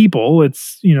all the people.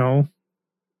 It's,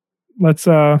 let's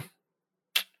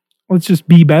just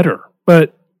be better.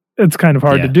 But it's kind of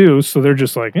hard to do. So they're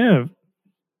just like, let's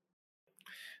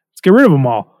get rid of them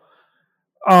all.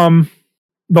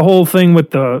 The whole thing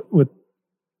with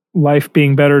life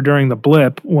being better during the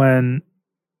blip when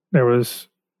there was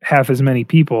half as many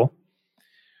people.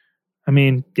 I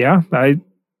mean, yeah, I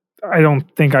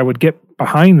don't think I would get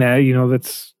behind that.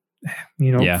 That's,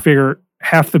 figure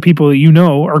half the people that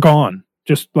are gone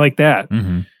just like that.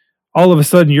 Mm-hmm. All of a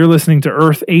sudden you're listening to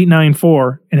Earth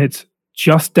 894 and it's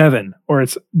just Devin or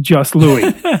it's just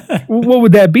Louis. What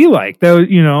would that be like? That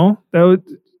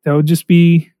would just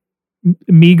be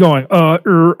me going,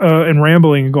 and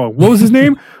rambling and going, what was his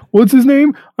name? What's his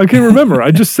name? I can't remember. I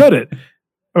just said it.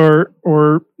 Or,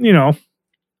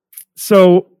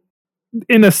 so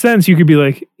in a sense you could be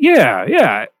like,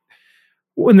 yeah.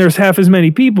 When there's half as many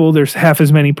people, there's half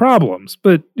as many problems,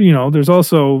 but there's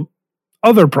also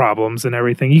other problems and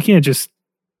everything. You can't just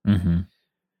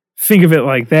think of it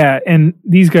like that. And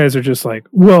these guys are just like,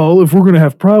 well, if we're going to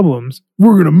have problems,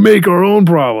 we're going to make our own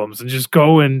problems and just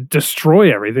go and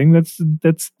destroy everything.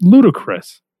 That's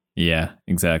ludicrous. Yeah,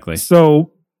 exactly.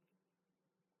 So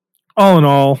all in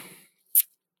all,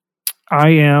 I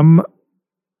am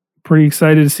pretty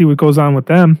excited to see what goes on with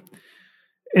them.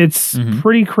 It's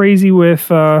pretty crazy with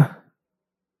the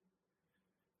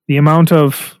amount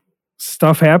of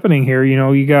stuff happening here.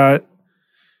 You got,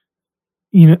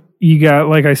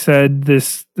 like I said,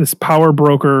 this power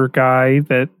broker guy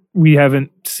that we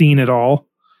haven't seen at all.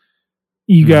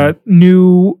 You got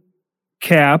new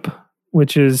Cap,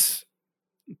 which is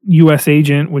U.S.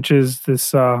 agent, which is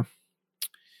this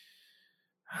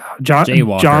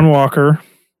John Walker.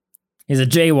 He's a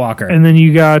jaywalker. And then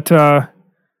you got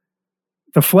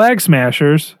the Flag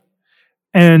Smashers,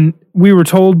 and we were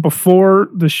told before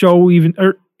the show even,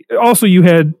 or also you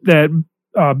had that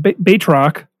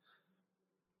Batroc.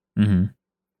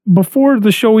 Before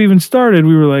the show even started,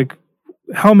 we were like,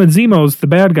 Helmut Zemo's the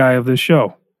bad guy of this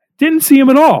show. Didn't see him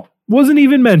at all. Wasn't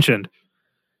even mentioned.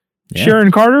 Yeah.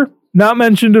 Sharon Carter, not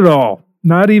mentioned at all.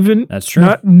 Not even. That's true.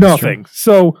 Nothing. That's true.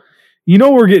 So,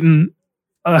 we're getting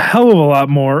a hell of a lot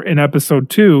more in episode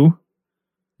 2.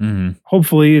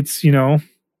 Hopefully it's,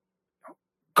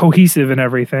 cohesive and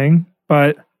everything,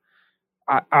 but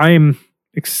I'm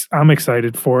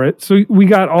excited for it. So we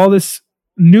got all this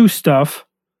new stuff,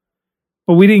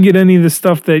 but we didn't get any of the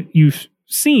stuff that you've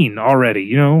seen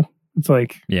already. It's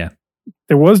like,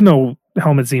 there was no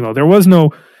Helmut Zemo. There was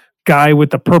no guy with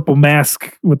the purple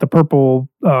mask, with the purple,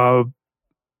 what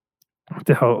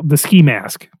the hell, the ski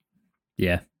mask.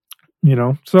 Yeah.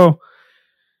 So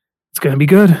it's going to be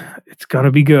good. It's going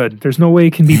to be good. There's no way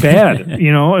it can be bad,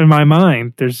 in my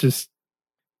mind. There's just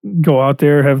go out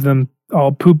there, have them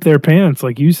all poop their pants,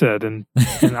 like you said, and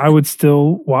I would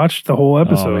still watch the whole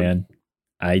episode. Oh, man.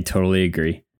 I totally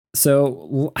agree.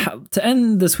 So to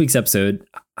end this week's episode,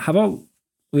 how about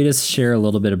we just share a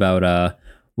little bit about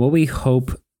what we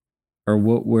hope or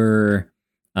what we're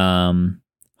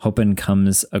hoping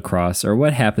comes across or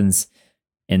what happens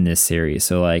in this series.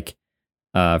 So like,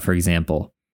 for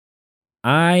example,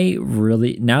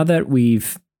 now that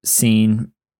we've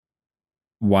seen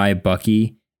why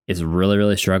Bucky is really,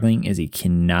 really struggling is he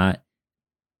cannot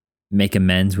make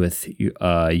amends with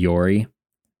Yori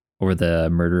over the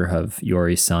murder of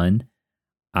Yori's son.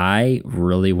 I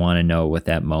really want to know what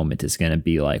that moment is going to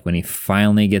be like when he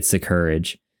finally gets the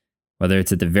courage, whether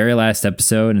it's at the very last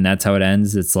episode and that's how it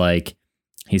ends. It's like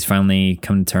he's finally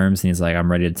come to terms and he's like,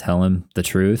 I'm ready to tell him the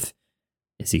truth.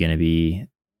 Is he going to be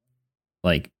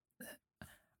like,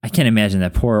 I can't imagine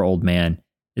that poor old man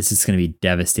is just going to be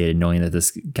devastated knowing that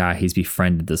this guy he's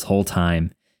befriended this whole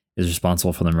time is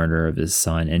responsible for the murder of his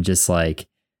son. And just like,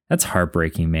 that's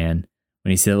heartbreaking, man.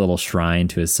 When you see that little shrine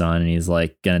to his son and he's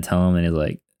like going to tell him and he's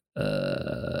like,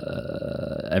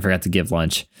 I forgot to give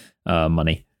lunch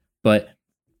money, but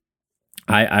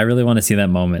I really want to see that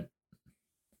moment.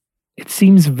 It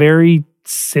seems very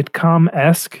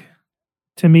sitcom-esque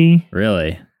to me.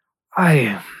 Really?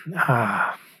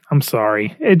 I'm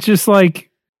sorry. It's just like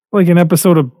an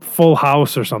episode of Full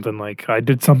House or something. Like, I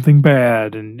did something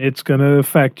bad and it's gonna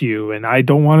affect you, and I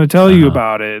don't want to tell you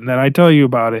about it, and then I tell you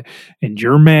about it, and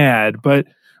you're mad, but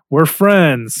we're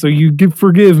friends, so you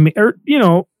forgive me, or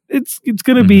it's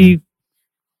gonna be.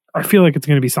 I feel like it's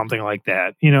gonna be something like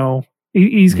that.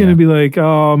 He's gonna be like,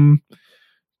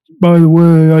 by the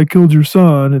way, I killed your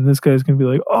son. And this guy's going to be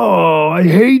like, oh, I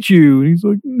hate you. And he's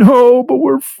like, no, but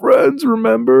we're friends,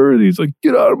 remember? And he's like,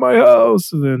 get out of my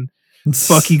house. And then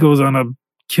Bucky goes on a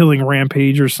killing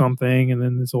rampage or something. And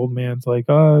then this old man's like,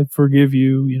 I forgive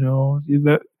you.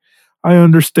 That I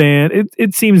understand.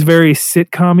 It seems very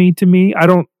sitcom-y to me. I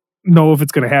don't know if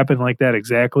it's going to happen like that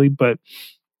exactly, but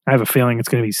I have a feeling it's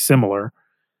going to be similar.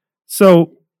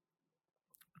 So,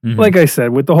 like I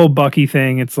said, with the whole Bucky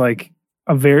thing, it's like,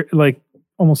 a very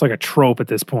almost like a trope at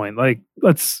this point. Like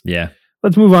let's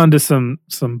move on to some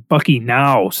Bucky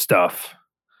now stuff.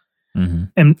 And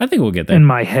I think we'll get there. In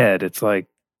my head, it's like,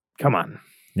 come on.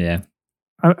 Yeah,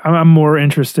 I'm more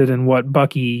interested in what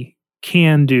Bucky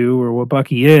can do or what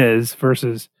Bucky is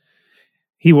versus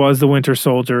he was the Winter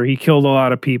Soldier. He killed a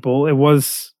lot of people. It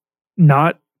was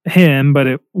not him, but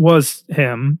it was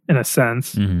him in a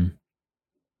sense.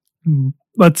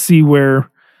 Let's see where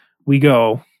we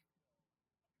go.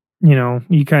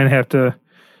 You kind of have to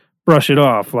brush it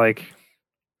off like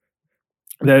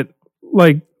that.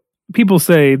 Like people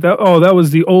say that, that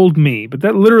was the old me, but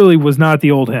that literally was not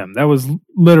the old him. That was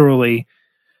literally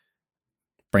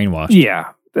brainwashed.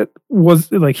 Yeah. That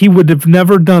was like, he would have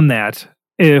never done that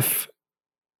if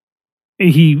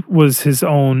he was his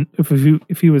own,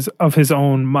 if he was of his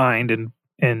own mind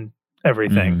and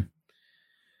everything.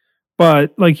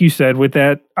 But like you said, with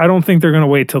that, I don't think they're going to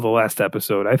wait till the last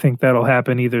episode. I think that'll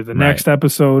happen either the next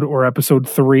episode or episode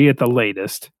 3 at the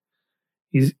latest.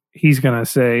 He's going to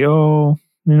say,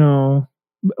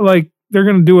 like they're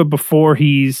going to do it before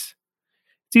it's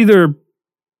either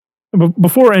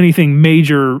before anything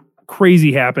major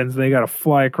crazy happens. They got to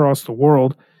fly across the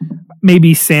world.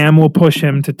 Maybe Sam will push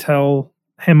him to tell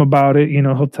him about it.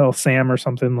 He'll tell Sam or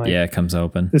something like, it comes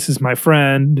open. This is my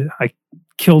friend. I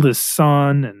killed his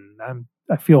son and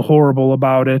I feel horrible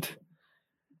about it.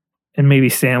 And maybe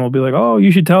Sam will be like, oh,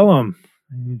 you should tell him,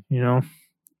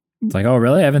 It's like, oh,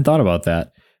 really? I haven't thought about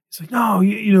that. It's like, no,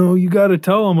 you got to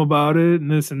tell him about it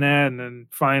and this and that. And then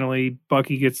finally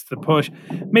Bucky gets the push.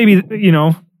 Maybe,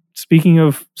 speaking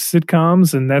of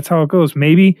sitcoms, and that's how it goes.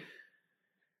 Maybe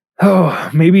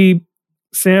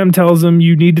Sam tells him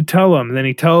you need to tell him. And then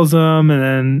he tells him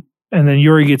and then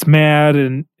Yuri gets mad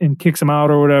and kicks him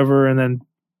out or whatever. And then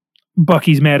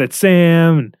Bucky's mad at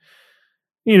Sam,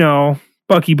 and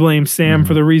Bucky blames Sam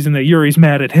for the reason that Yuri's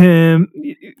mad at him.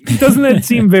 Doesn't that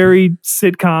seem very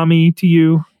sitcom-y to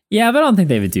you? Yeah, but I don't think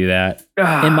they would do that.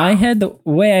 In my head, the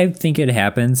way I think it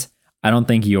happens, I don't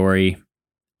think Yuri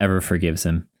ever forgives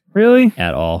him. Really?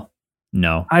 At all.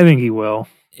 No. I think he will.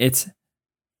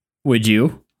 Would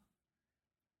you?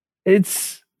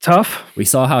 It's tough. We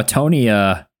saw how Tony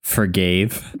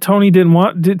forgave. Tony didn't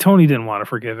want to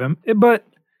forgive him, but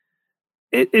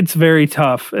it's very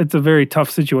tough. It's a very tough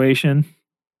situation.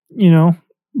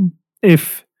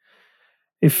 If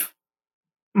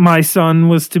my son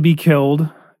was to be killed,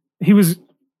 his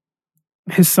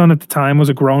son at the time was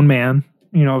a grown man.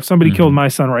 If somebody killed my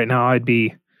son right now, I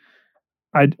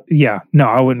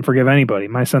wouldn't forgive anybody.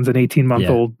 My son's an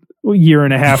 18-month-old, year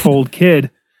and a half old kid.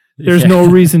 There's no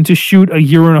reason to shoot a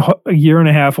year and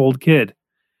a half old kid.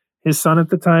 His son at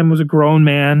the time was a grown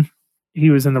man. He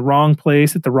was in the wrong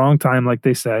place at the wrong time, like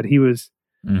they said. He was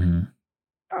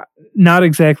not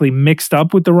exactly mixed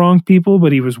up with the wrong people,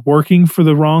 but he was working for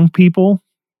the wrong people.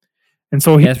 And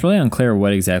so it's really unclear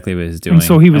what exactly he was doing. And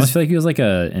so he I feel like he was like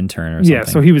an intern or something. Yeah,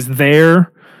 so he was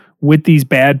there with these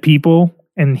bad people,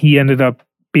 and he ended up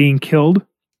being killed.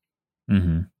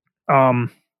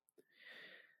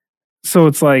 So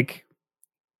it's like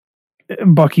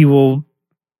Bucky will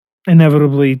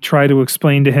inevitably try to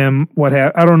explain to him what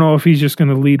happened. I don't know if he's just going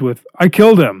to lead with, I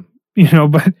killed him,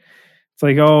 but it's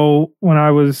like, oh, when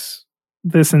I was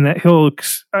this and that,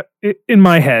 in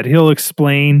my head, he'll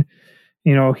explain,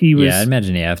 he was, I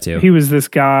imagine you have to. He was this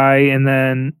guy and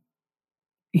then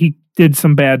he did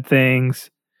some bad things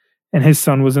and his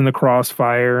son was in the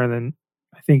crossfire. And then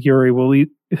I think Yuri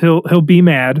he'll be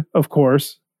mad, of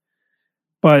course,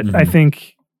 but I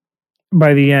think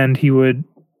by the end he would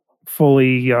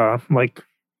fully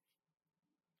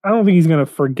I don't think he's going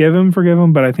to forgive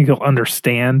him, but I think he'll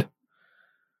understand,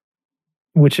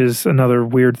 which is another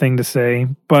weird thing to say.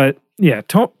 But yeah,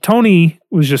 Tony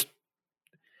was just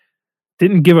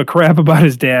didn't give a crap about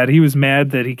his dad. He was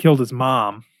mad that he killed his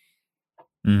mom.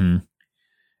 Mm-hmm.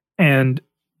 And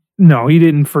no, he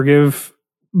didn't forgive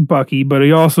Bucky, but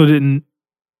he also didn't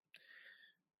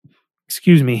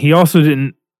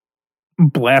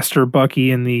blaster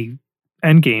Bucky in the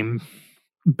Endgame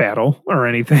battle or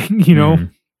anything, you know? Mm-hmm.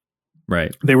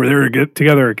 Right. They were there to get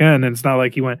together again, and it's not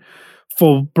like he went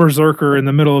full berserker in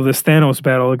the middle of this Thanos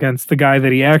battle against the guy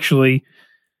that he actually,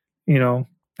 you know,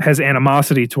 has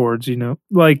animosity towards, you know?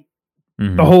 Like,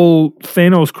 the whole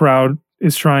Thanos crowd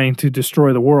is trying to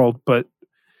destroy the world, but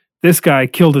this guy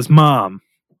killed his mom.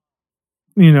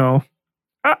 You know?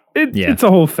 It's a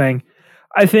whole thing.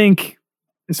 I think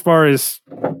as far as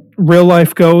real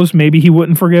life goes, maybe he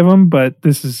wouldn't forgive him, but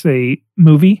this is a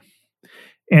movie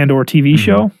and or TV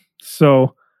show.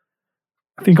 So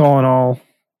I think all in all,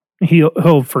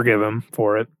 he'll forgive him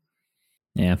for it.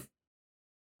 Yeah.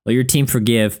 Well, you're team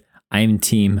forgive. I'm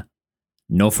team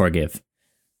no forgive.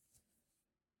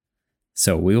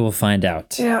 So we will find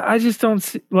out. Yeah, I just don't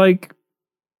see, like,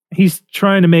 he's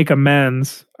trying to make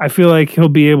amends. I feel like he'll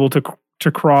be able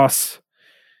to cross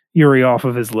Yuri off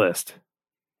of his list.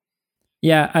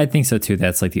 Yeah, I think so too.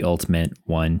 That's like the ultimate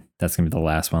one. That's gonna be the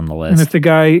last one on the list. And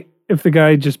if the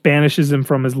guy just banishes him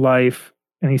from his life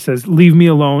and he says, "Leave me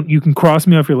alone. You can cross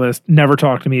me off your list. Never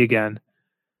talk to me again."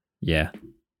 Yeah.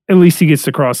 At least he gets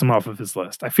to cross him off of his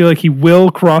list. I feel like he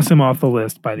will cross him off the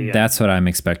list by the end. That's what I'm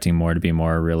expecting more to be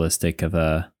more realistic of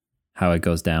how it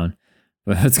goes down.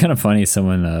 But it's kind of funny.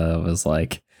 Someone was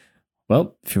like,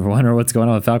 "Well, if you're wondering what's going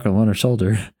on with Falcon Winter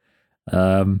Soldier,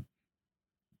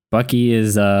 Bucky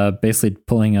is basically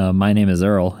pulling My Name is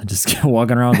Earl and just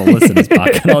walking around with a list in his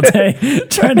pocket all day,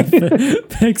 trying to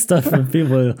pick stuff from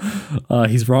people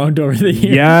he's wronged over the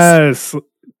years." Yes.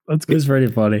 It's pretty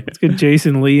funny. Let's get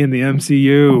Jason Lee in the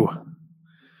MCU.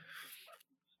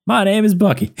 My name is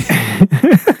Bucky.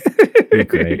 You're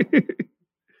great.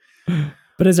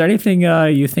 But is there anything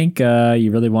you think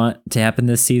you really want to happen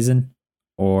this season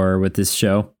or with this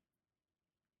show?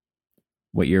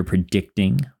 What you're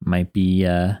predicting might be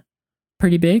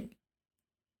pretty big?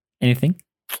 Anything?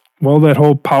 Well, that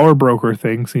whole power broker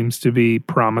thing seems to be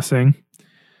promising.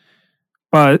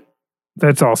 But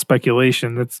that's all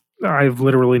speculation. I have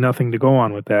literally nothing to go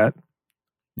on with that.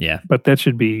 Yeah. But that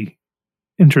should be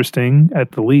interesting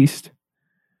at the least.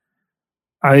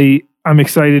 I'm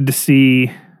excited to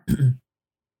see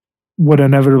what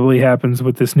inevitably happens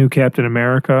with this new Captain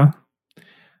America.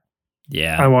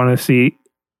 Yeah. I want to see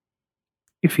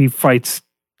if he fights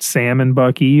Sam and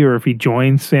Bucky or if he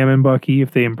joins Sam and Bucky,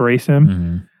 if they embrace him.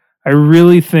 Mm-hmm. I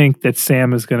really think that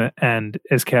Sam is going to end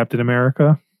as Captain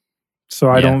America. So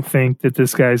I don't think that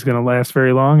this guy is going to last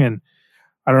very long. And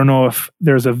I don't know if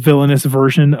there's a villainous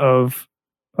version of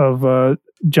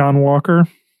John Walker,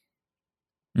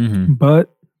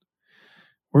 but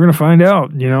we're going to find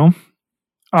out, you know?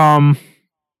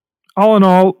 All in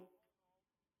all,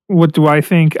 what do I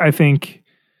think? I think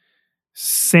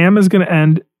Sam is going to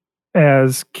end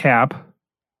as Cap.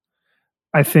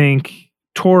 I think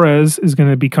Torres is going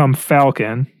to become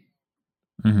Falcon.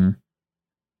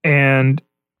 And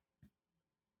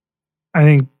I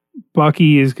think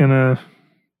Bucky is going to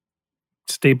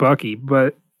stay Bucky,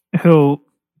 but he'll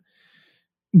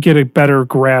get a better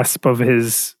grasp of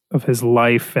his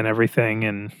life and everything.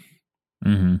 And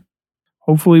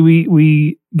hopefully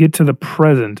we get to the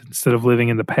present instead of living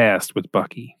in the past with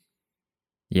Bucky.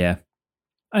 Yeah,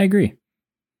 I agree.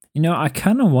 You know, I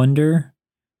kind of wonder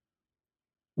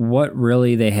what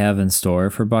really they have in store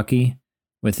for Bucky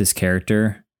with his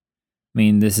character. I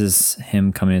mean, this is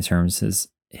him coming to terms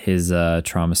his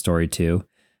trauma story too.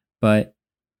 But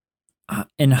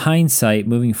in hindsight,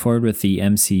 moving forward with the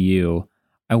MCU,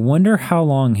 I wonder how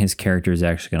long his character is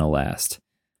actually going to last.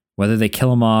 Whether they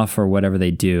kill him off or whatever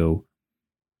they do,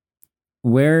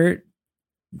 where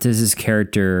does his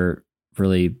character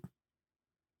really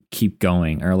keep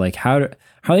going? Or like how are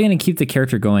they going to keep the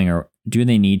character going, or do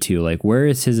they need to? Like, where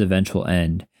is his eventual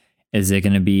end? Is it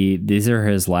going to be these are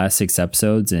his last 6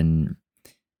 episodes and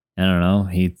I don't know,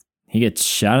 he gets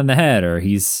shot in the head, or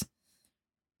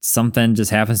something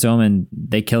just happens to him and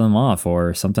they kill him off,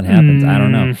 or something happens. I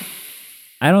don't know.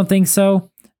 I don't think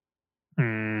so.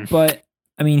 But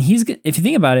I mean, if you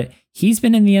think about it, he's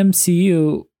been in the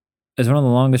MCU as one of the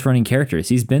longest running characters.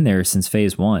 He's been there since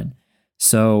phase 1.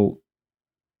 So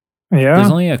there's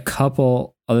only a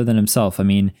couple other than himself. I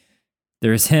mean,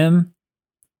 there's him,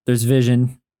 there's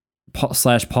Vision /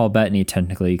 Paul Bettany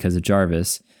technically because of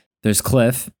Jarvis. There's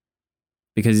Cliff,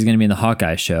 because he's going to be in the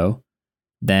Hawkeye show.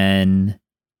 Then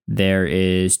there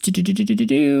is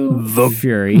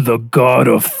Fury, the God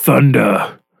of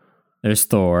Thunder. There's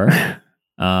Thor.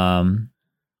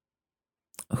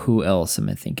 Who else am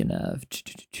I thinking of?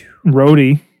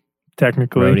 Rhodey,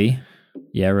 technically. Rhodey.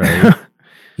 Yeah, Rhodey.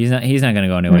 He's not going to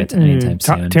go anywhere anytime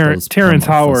soon. Terrence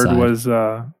Howard was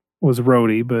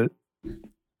Rhodey, but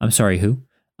I'm sorry, who?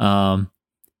 I'm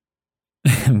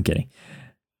kidding.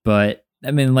 But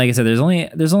I mean, like I said, there's only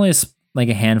like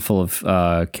a handful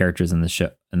of characters in the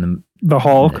show, in the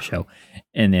Hulk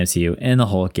in the MCU, and the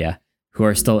Hulk, yeah, who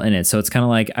are still in it. So it's kind of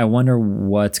like, I wonder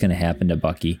what's going to happen to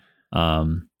Bucky,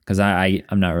 because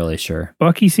I'm not really sure.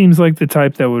 Bucky seems like the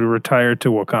type that would retire to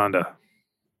Wakanda.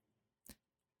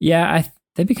 Yeah,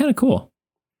 that'd be kind of cool.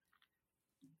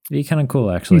 It'd be kind of cool,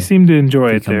 actually. He seemed to enjoy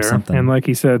it there, something. And like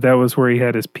he said, that was where he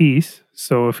had his peace.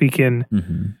 So if he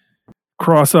can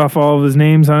cross off all of his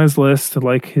names on his list,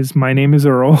 like my name is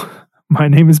Earl, my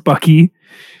name is Bucky.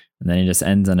 And then he just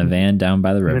ends on a van down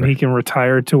by the river. And then he can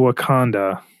retire to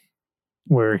Wakanda,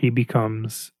 where he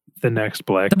becomes the next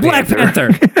Black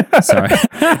Panther. Sorry.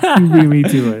 You beat me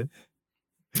to it.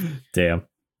 Damn.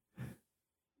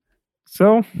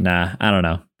 So? Nah, I don't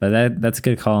know. But that's a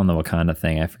good call on the Wakanda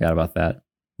thing. I forgot about that.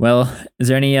 Well, is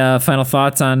there any final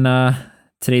thoughts on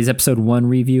today's episode 1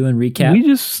 review and recap? We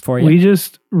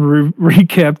just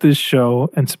recapped this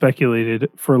show and speculated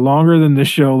for longer than the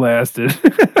show lasted.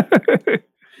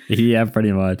 Yeah,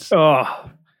 pretty much.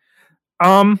 Oh,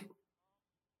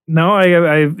 no,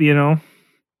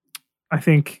 I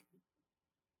think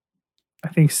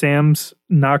Sam's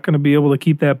not going to be able to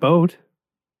keep that boat.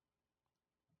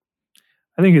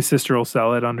 I think his sister will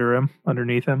sell it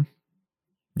underneath him.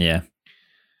 Yeah.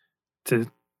 To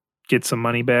get some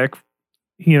money back.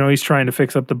 He's trying to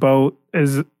fix up the boat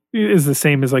is the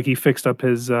same as like he fixed up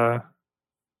his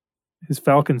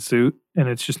Falcon suit, and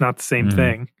it's just not the same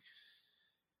thing.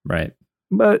 Right.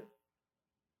 But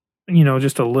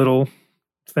just a little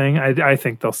thing. I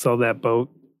think they'll sell that boat,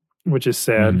 which is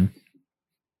sad.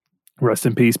 Rest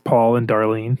in peace, Paul and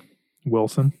Darlene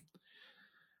Wilson.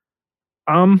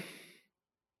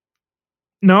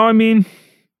 No, I mean,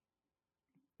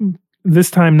 this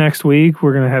time next week,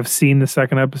 we're going to have seen the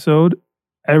second episode.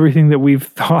 Everything that we've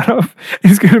thought of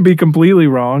is going to be completely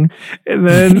wrong. And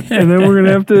then we're going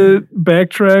to have to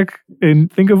backtrack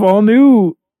and think of all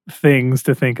new things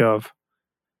to think of.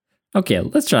 Okay,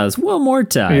 let's try this one more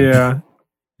time. Yeah.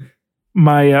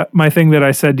 My thing that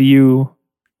I said to you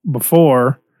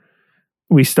before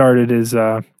we started is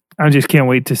I just can't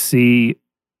wait to see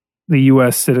the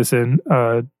U.S. citizen,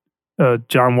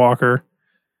 John Walker,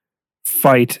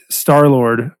 fight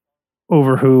Star-Lord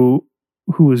over who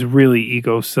is really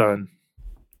Ego's son.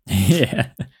 Yeah.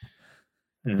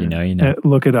 You know.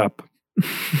 Look it up.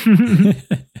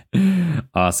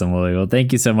 Awesome, Willie. Well,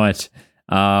 thank you so much.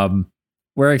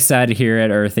 We're excited here at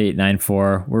Earth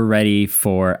 894. We're ready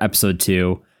for episode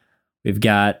 2. We've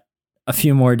got a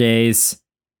few more days,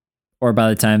 or by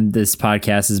the time this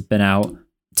podcast has been out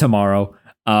tomorrow.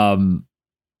 I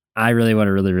really want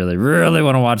to really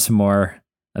want to watch some more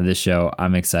of this show.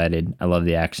 I'm excited. I love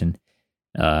the action.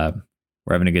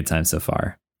 We're having a good time so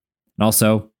far. And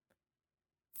also,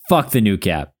 fuck the new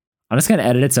cap. I'm just gonna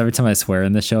edit it so every time I swear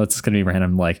in this show, it's just gonna be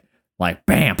random like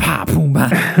bam, pop, boom,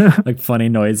 bah, like funny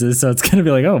noises. So it's gonna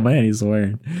be like, oh man, he's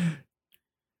swearing.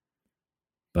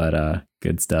 But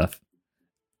good stuff.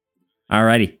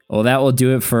 Alrighty. Well, that will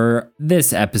do it for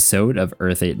this episode of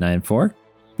Earth 894.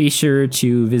 Be sure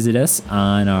to visit us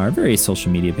on our various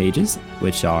social media pages,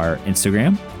 which are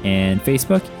Instagram and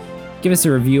Facebook. Give us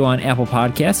a review on Apple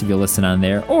Podcasts if you listen on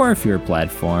there, or if you're a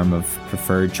platform of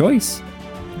preferred choice,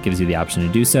 it gives you the option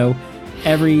to do so.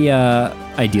 Every,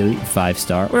 ideally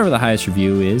 5-star, whatever the highest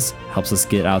review is, helps us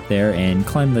get out there and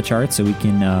climb the charts so we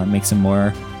can make some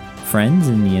more friends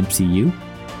in the MCU.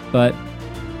 But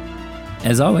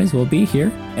as always, we'll be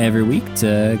here every week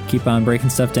to keep on breaking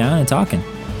stuff down and talking.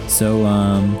 So,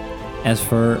 as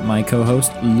for my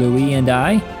co-host Louie and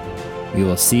I, we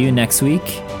will see you next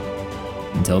week.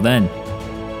 Until then.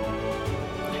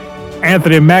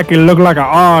 Anthony Mackie looked like an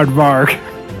aardvark.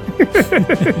 It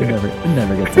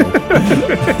never gets old.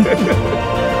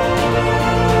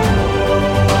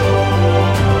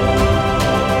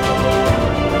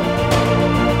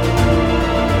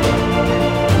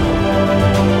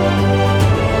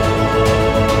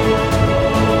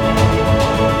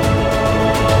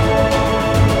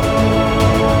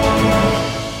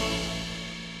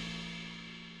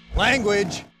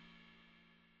 Language.